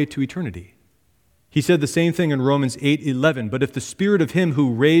 all the way to eternity. He said the same thing in Romans 8:11, "But if the spirit of him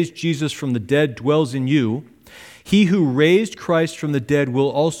who raised Jesus from the dead dwells in you, he who raised Christ from the dead will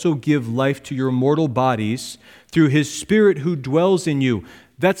also give life to your mortal bodies through his Spirit who dwells in you."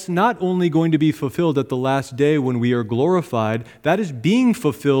 That's not only going to be fulfilled at the last day when we are glorified, that is being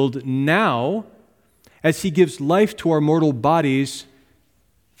fulfilled now as he gives life to our mortal bodies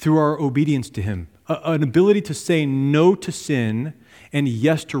through our obedience to him. An ability to say no to sin and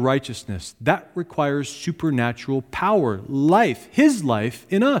yes to righteousness. That requires supernatural power, life, his life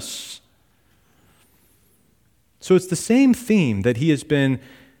in us. So it's the same theme that he has been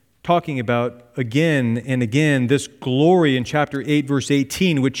talking about again and again, this glory in chapter 8, verse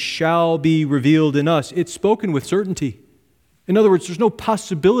 18, which shall be revealed in us. It's spoken with certainty. In other words, there's no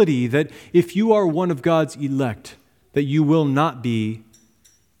possibility that if you are one of God's elect, that you will not be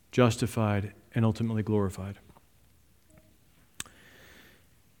justified and ultimately glorified.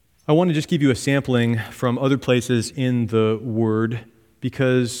 I want to just give you a sampling from other places in the Word,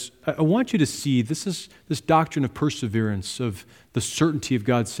 because I want you to see this doctrine of perseverance, of the certainty of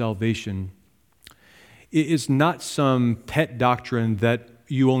God's salvation. It is not some pet doctrine that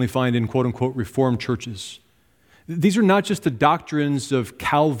you only find in quote-unquote Reformed churches. These are not just the doctrines of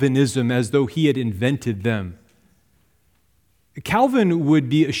Calvinism as though he had invented them. Calvin would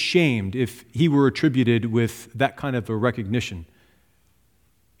be ashamed if he were attributed with that kind of a recognition.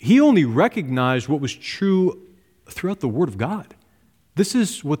 He only recognized what was true throughout the Word of God. This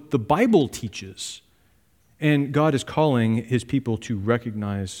is what the Bible teaches, and God is calling his people to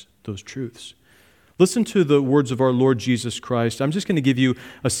recognize those truths. Listen to the words of our Lord Jesus Christ. I'm just going to give you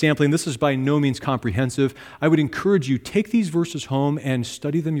a sampling. This is by no means comprehensive. I would encourage you, take these verses home and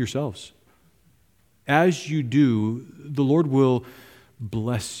study them yourselves. As you do, the Lord will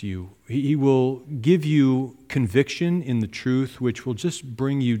bless you. He will give you conviction in the truth, which will just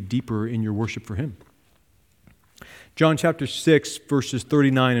bring you deeper in your worship for him. John chapter 6, verses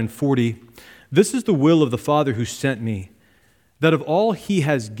 39 and 40. "This is the will of the Father who sent me, that of all he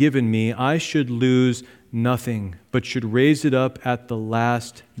has given me, I should lose nothing, but should raise it up at the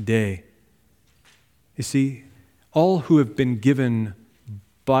last day." You see, all who have been given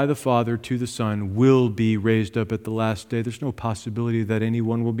by the Father to the Son will be raised up at the last day. There's no possibility that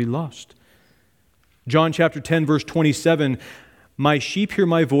anyone will be lost. John chapter 10, verse 27, "My sheep hear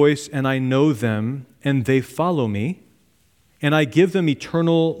my voice, and I know them, and they follow me, and I give them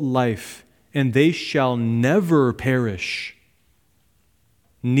eternal life, and they shall never perish.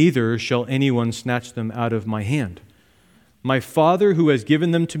 Neither shall anyone snatch them out of my hand. My Father who has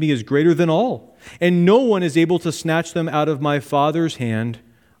given them to me is greater than all, and no one is able to snatch them out of my Father's hand.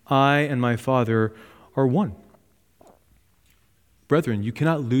 I and my Father are one." brethren, you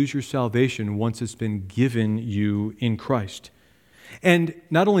cannot lose your salvation once it's been given you in Christ. And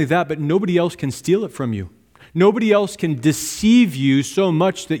not only that, but nobody else can steal it from you. Nobody else can deceive you so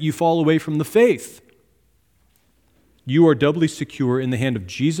much that you fall away from the faith. You are doubly secure in the hand of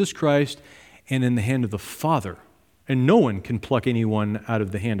Jesus Christ and in the hand of the Father. And no one can pluck anyone out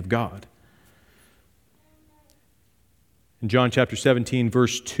of the hand of God. In John chapter 17,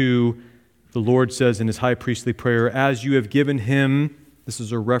 verse 2, the Lord says in his high priestly prayer, as you have given him, this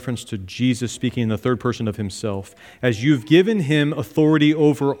is a reference to Jesus speaking in the third person of himself, as you've given him authority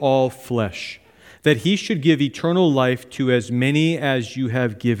over all flesh, that he should give eternal life to as many as you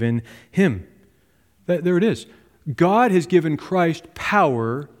have given him. There it is. God has given Christ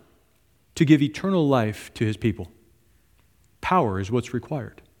power to give eternal life to his people. Power is what's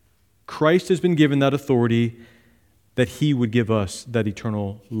required. Christ has been given that authority that he would give us that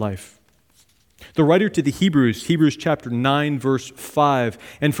eternal life. The writer to the Hebrews chapter 9, verse 5,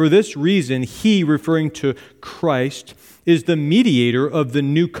 and for this reason, he, referring to Christ, is the mediator of the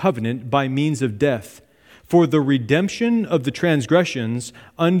new covenant by means of death, for the redemption of the transgressions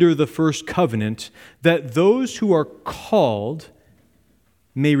under the first covenant, that those who are called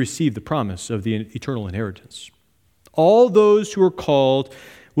may receive the promise of the eternal inheritance. All those who are called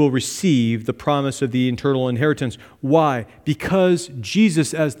will receive the promise of the eternal inheritance. Why? Because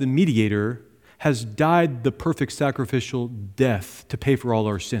Jesus, as the mediator, has died the perfect sacrificial death to pay for all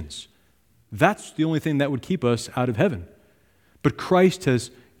our sins. That's the only thing that would keep us out of heaven. But Christ has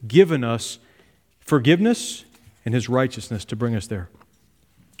given us forgiveness and his righteousness to bring us there.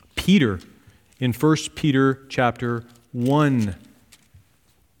 Peter, in 1 Peter chapter 1,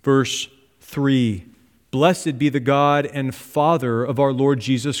 verse 3, blessed be the God and Father of our Lord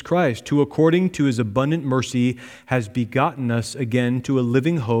Jesus Christ, who according to his abundant mercy has begotten us again to a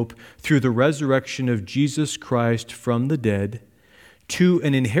living hope through the resurrection of Jesus Christ from the dead, to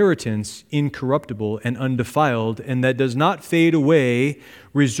an inheritance incorruptible and undefiled, and that does not fade away,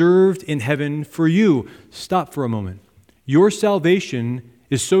 reserved in heaven for you. Stop for a moment. Your salvation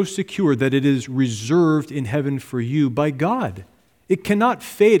is so secure that it is reserved in heaven for you by God. It cannot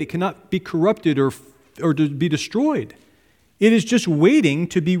fade. It cannot be corrupted or to be destroyed. It is just waiting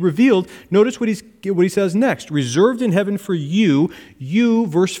to be revealed. Notice what he says next. Reserved in heaven for you,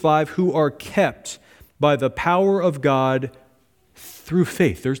 verse 5, who are kept by the power of God through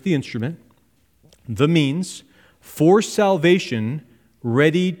faith. There's the instrument, the means for salvation,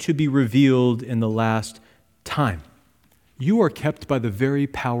 ready to be revealed in the last time. You are kept by the very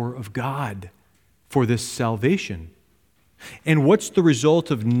power of God for this salvation. And what's the result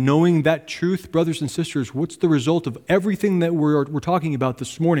of knowing that truth, brothers and sisters? What's the result of everything that we're talking about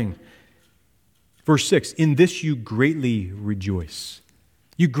this morning? Verse 6, in this you greatly rejoice.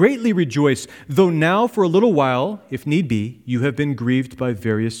 You greatly rejoice, though now for a little while, if need be, you have been grieved by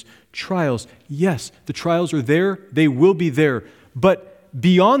various trials. Yes, the trials are there. They will be there. But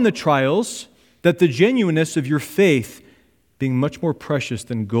beyond the trials, that the genuineness of your faith, being much more precious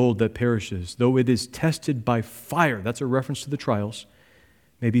than gold that perishes, though it is tested by fire, that's a reference to the trials,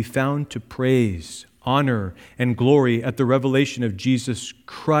 may be found to praise, honor, and glory at the revelation of Jesus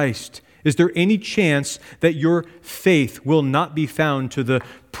Christ. Is there any chance that your faith will not be found to the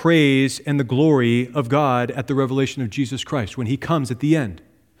praise and the glory of God at the revelation of Jesus Christ when he comes at the end?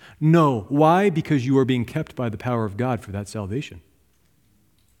 No. Why? Because you are being kept by the power of God for that salvation.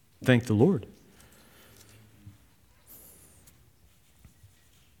 Thank the Lord.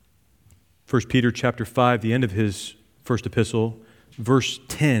 1 Peter chapter 5, the end of his first epistle, verse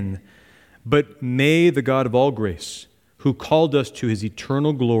 10, but may the God of all grace, who called us to his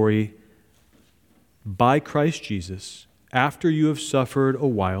eternal glory by Christ Jesus, after you have suffered a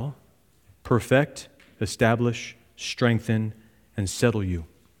while, perfect, establish, strengthen, and settle you.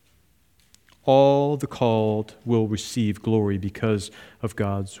 All the called will receive glory because of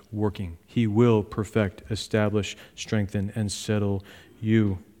God's working. He will perfect, establish, strengthen, and settle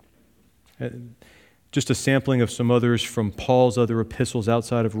you. Just a sampling of some others from Paul's other epistles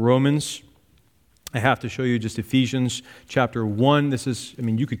outside of Romans. I have to show you just Ephesians chapter 1.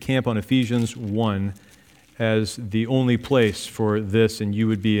 You could camp on Ephesians 1 as the only place for this, and you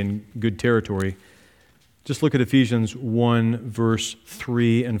would be in good territory. Just look at Ephesians 1, verse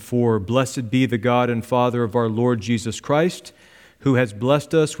 3 and 4. Blessed be the God and Father of our Lord Jesus Christ, who has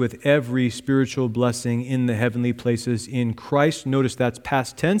blessed us with every spiritual blessing in the heavenly places in Christ. Notice that's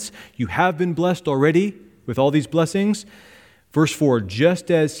past tense. You have been blessed already with all these blessings. Verse 4,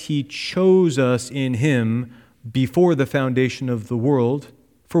 just as he chose us in him before the foundation of the world,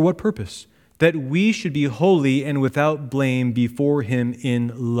 for what purpose? That we should be holy and without blame before him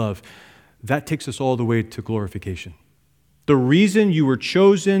in love. That takes us all the way to glorification. The reason you were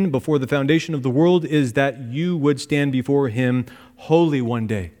chosen before the foundation of the world is that you would stand before Him holy one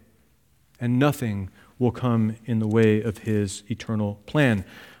day, and nothing will come in the way of His eternal plan.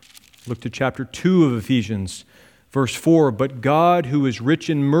 Look to chapter 2 of Ephesians, verse 4. But God, who is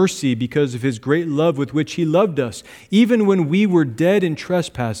rich in mercy because of His great love with which He loved us, even when we were dead in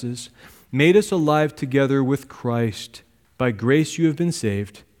trespasses, made us alive together with Christ. By grace you have been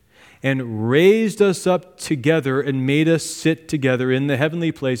saved, and raised us up together and made us sit together in the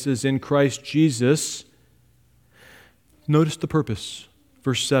heavenly places in Christ Jesus. Notice the purpose.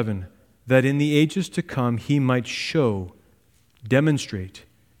 Verse 7, that in the ages to come He might show, demonstrate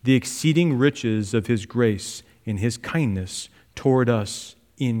the exceeding riches of His grace in His kindness toward us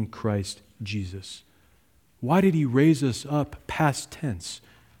in Christ Jesus. Why did He raise us up past tense?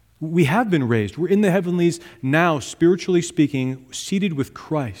 We have been raised. We're in the heavenlies now, spiritually speaking, seated with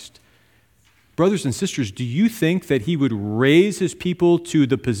Christ. Brothers and sisters, do you think that He would raise His people to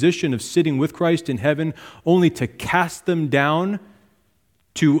the position of sitting with Christ in heaven only to cast them down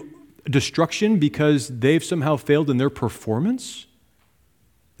to destruction because they've somehow failed in their performance?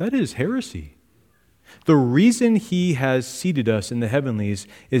 That is heresy. The reason He has seated us in the heavenlies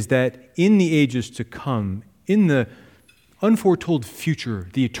is that in the ages to come, in the unforetold future,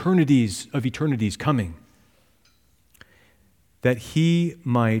 the eternities of eternities coming, that He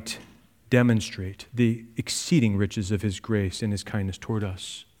might demonstrate the exceeding riches of His grace and His kindness toward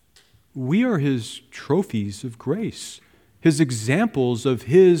us. We are His trophies of grace, His examples of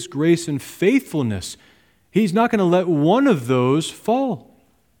His grace and faithfulness. He's not going to let one of those fall.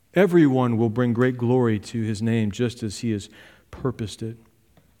 Everyone will bring great glory to His name, just as He has purposed it.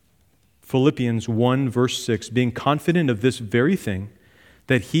 Philippians 1, verse 6, being confident of this very thing,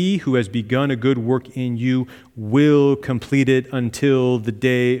 that He who has begun a good work in you will complete it until the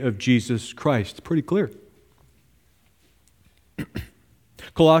day of Jesus Christ. Pretty clear.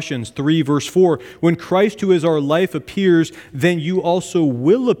 Colossians 3, verse 4, when Christ, who is our life, appears, then you also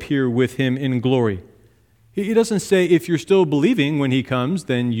will appear with Him in glory. He doesn't say if you're still believing when He comes,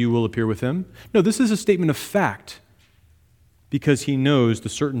 then you will appear with Him. No, this is a statement of fact, because He knows the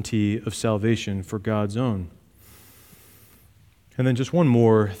certainty of salvation for God's own. And then just one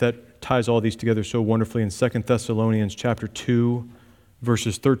more that ties all these together so wonderfully in 2 Thessalonians chapter 2,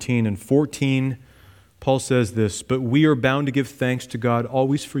 verses 13 and 14. Paul says this, but we are bound to give thanks to God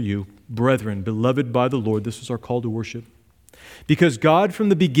always for you, brethren, beloved by the Lord. This is our call to worship. Because God from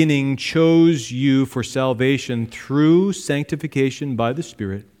the beginning chose you for salvation through sanctification by the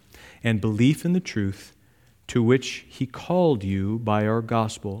Spirit and belief in the truth, to which He called you by our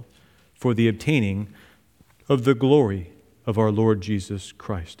gospel for the obtaining of the glory of our Lord Jesus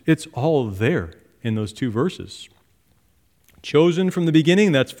Christ. It's all there in those two verses. Chosen from the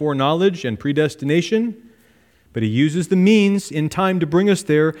beginning, that's foreknowledge and predestination, but He uses the means in time to bring us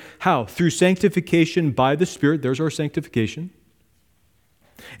there. How? Through sanctification by the Spirit, there's our sanctification,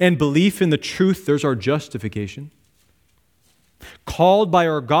 and belief in the truth, there's our justification. Called by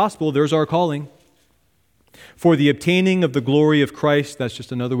our gospel, there's our calling. For the obtaining of the glory of Christ, that's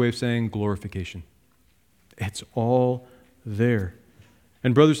just another way of saying glorification. It's all there.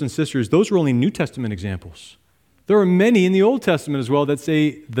 And brothers and sisters, those are only New Testament examples. There are many in the Old Testament as well that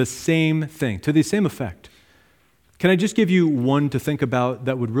say the same thing, to the same effect. Can I just give you one to think about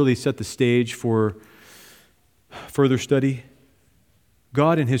that would really set the stage for further study?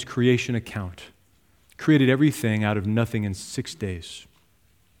 God in His creation account created everything out of nothing in 6 days.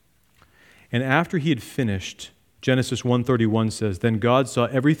 And after He had finished, Genesis 1:31 says, then God saw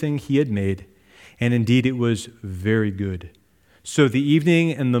everything He had made, and indeed it was very good. So the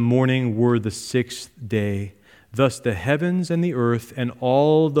evening and the morning were the 6th day. Thus the heavens and the earth and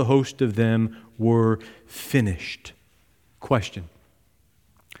all the host of them were finished. Question.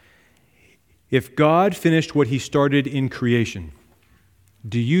 If God finished what He started in creation,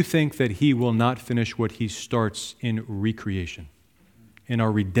 do you think that He will not finish what He starts in recreation, in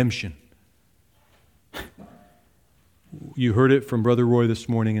our redemption? You heard it from Brother Roy this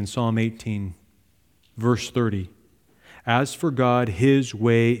morning in Psalm 18, verse 30. As for God, His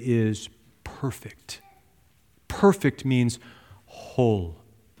way is perfect. Perfect means whole,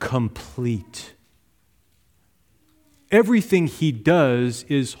 complete. Everything He does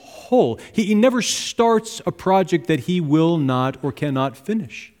is whole. He never starts a project that He will not or cannot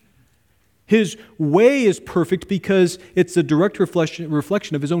finish. His way is perfect because it's a direct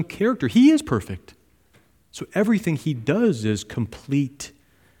reflection of His own character. He is perfect. So everything He does is complete.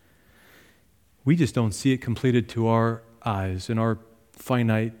 We just don't see it completed to our eyes in our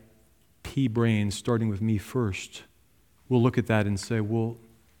finite pea brains, starting with me first. We'll look at that and say, well,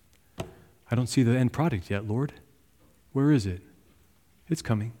 I don't see the end product yet, Lord. Where is it? It's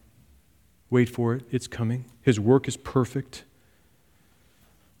coming. Wait for it. It's coming. His work is perfect.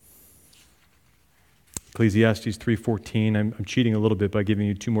 Ecclesiastes 3:14. I'm cheating a little bit by giving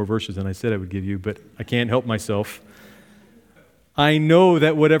you 2 more verses than I said I would give you, but I can't help myself. I know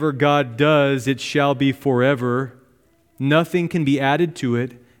that whatever God does, it shall be forever. Nothing can be added to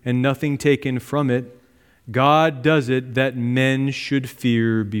it, and nothing taken from it. God does it that men should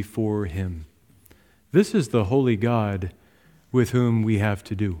fear before him. This is the holy God with whom we have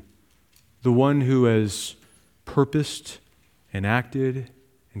to do. The one who has purposed and acted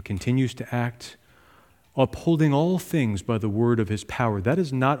and continues to act, upholding all things by the word of his power. That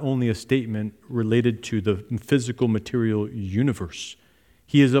is not only a statement related to the physical material universe.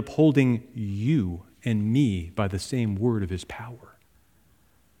 He is upholding you and me by the same word of his power.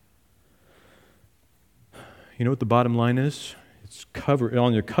 You know what the bottom line is? It's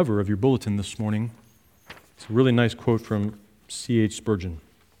on the cover of your bulletin this morning. It's a really nice quote from C.H. Spurgeon.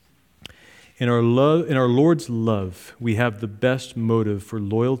 In our Lord's love, we have the best motive for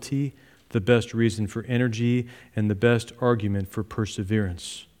loyalty, the best reason for energy, and the best argument for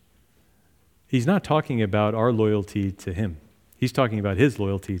perseverance. He's not talking about our loyalty to him. He's talking about his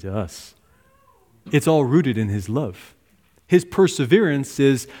loyalty to us. It's all rooted in his love. His perseverance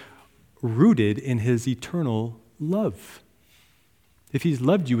is rooted in his eternal love. If he's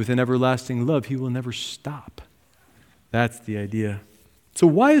loved you with an everlasting love, he will never stop. That's the idea. So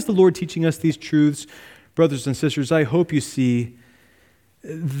why is the Lord teaching us these truths? Brothers and sisters, I hope you see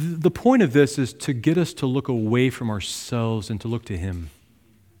the point of this is to get us to look away from ourselves and to look to him,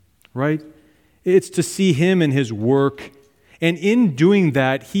 right? It's to see him and his work. And in doing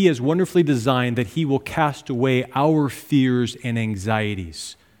that, he has wonderfully designed that he will cast away our fears and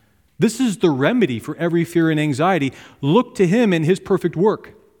anxieties. This is the remedy for every fear and anxiety. Look to him and his perfect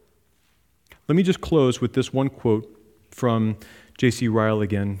work. Let me just close with this one quote from J.C. Ryle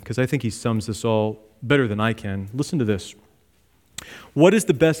again, because I think he sums this all better than I can. Listen to this. What is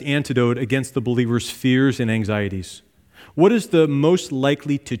the best antidote against the believer's fears and anxieties? What is the most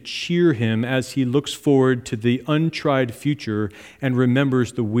likely to cheer him as he looks forward to the untried future and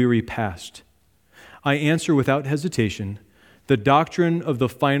remembers the weary past? I answer without hesitation, the doctrine of the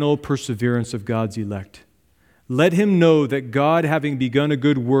final perseverance of God's elect. Let him know that God, having begun a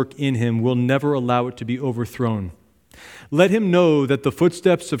good work in him, will never allow it to be overthrown. Let him know that the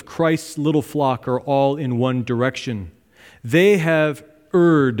footsteps of Christ's little flock are all in one direction. They have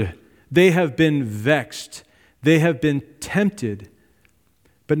erred, they have been vexed, they have been tempted,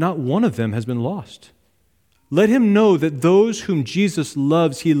 but not one of them has been lost. Let him know that those whom Jesus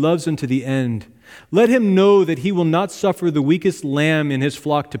loves, he loves unto the end. Let him know that he will not suffer the weakest lamb in his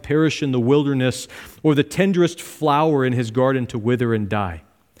flock to perish in the wilderness, or the tenderest flower in his garden to wither and die.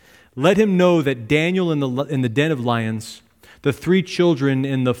 Let him know that Daniel in the den of lions, the 3 children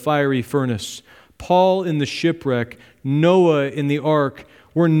in the fiery furnace, Paul in the shipwreck, Noah in the ark,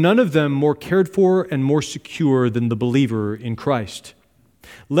 were none of them more cared for and more secure than the believer in Christ.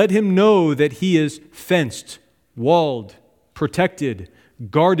 Let him know that he is fenced, walled, protected,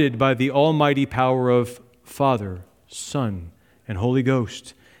 guarded by the almighty power of Father, Son, and Holy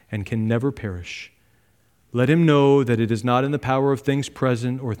Ghost, and can never perish. Let him know that it is not in the power of things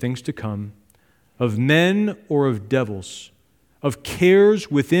present or things to come, of men or of devils, of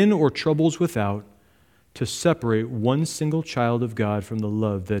cares within or troubles without, to separate one single child of God from the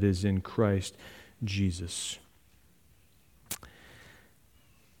love that is in Christ Jesus.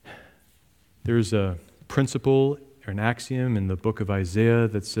 There's a principle or an axiom in the book of Isaiah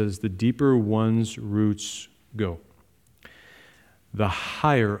that says the deeper one's roots go, the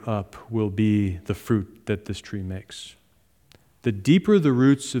higher up will be the fruit that this tree makes. The deeper the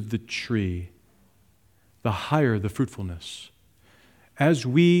roots of the tree, the higher the fruitfulness. As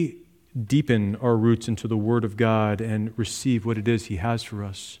we deepen our roots into the Word of God and receive what it is He has for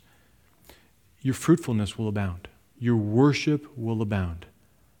us, your fruitfulness will abound. Your worship will abound.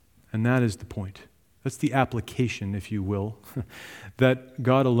 And that is the point. That's the application, if you will, that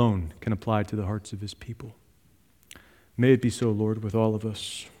God alone can apply to the hearts of His people. May it be so, Lord, with all of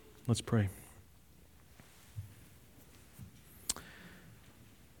us. Let's pray.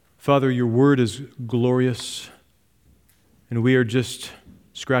 Father, your word is glorious, and we are just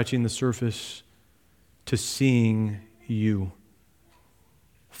scratching the surface to seeing you.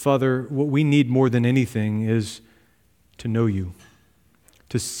 Father, what we need more than anything is to know you,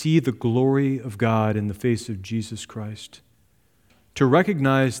 to see the glory of God in the face of Jesus Christ, to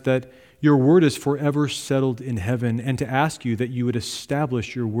recognize that your word is forever settled in heaven, and to ask you that you would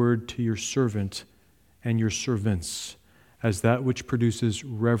establish your word to your servant and your servants as that which produces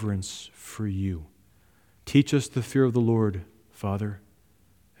reverence for you. Teach us the fear of the Lord, Father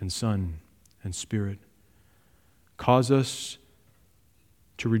and Son and Spirit. Cause us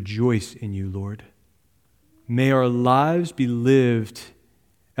to rejoice in you, Lord. May our lives be lived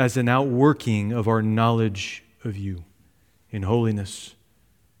as an outworking of our knowledge of you in holiness,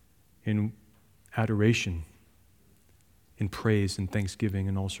 in adoration, in praise and thanksgiving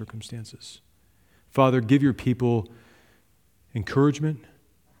in all circumstances. Father, give your people encouragement,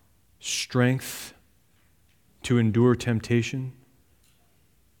 strength to endure temptation,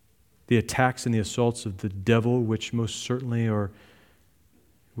 the attacks and the assaults of the devil, which most certainly are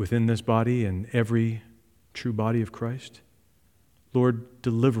within this body and every true body of Christ. Lord,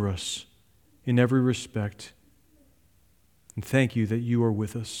 deliver us in every respect. And thank you that you are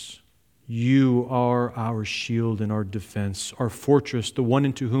with us. You are our shield and our defense, our fortress, the one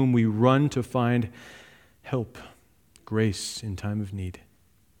into whom we run to find help, grace in time of need.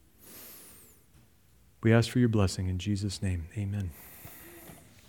 We ask for your blessing in Jesus' name. Amen.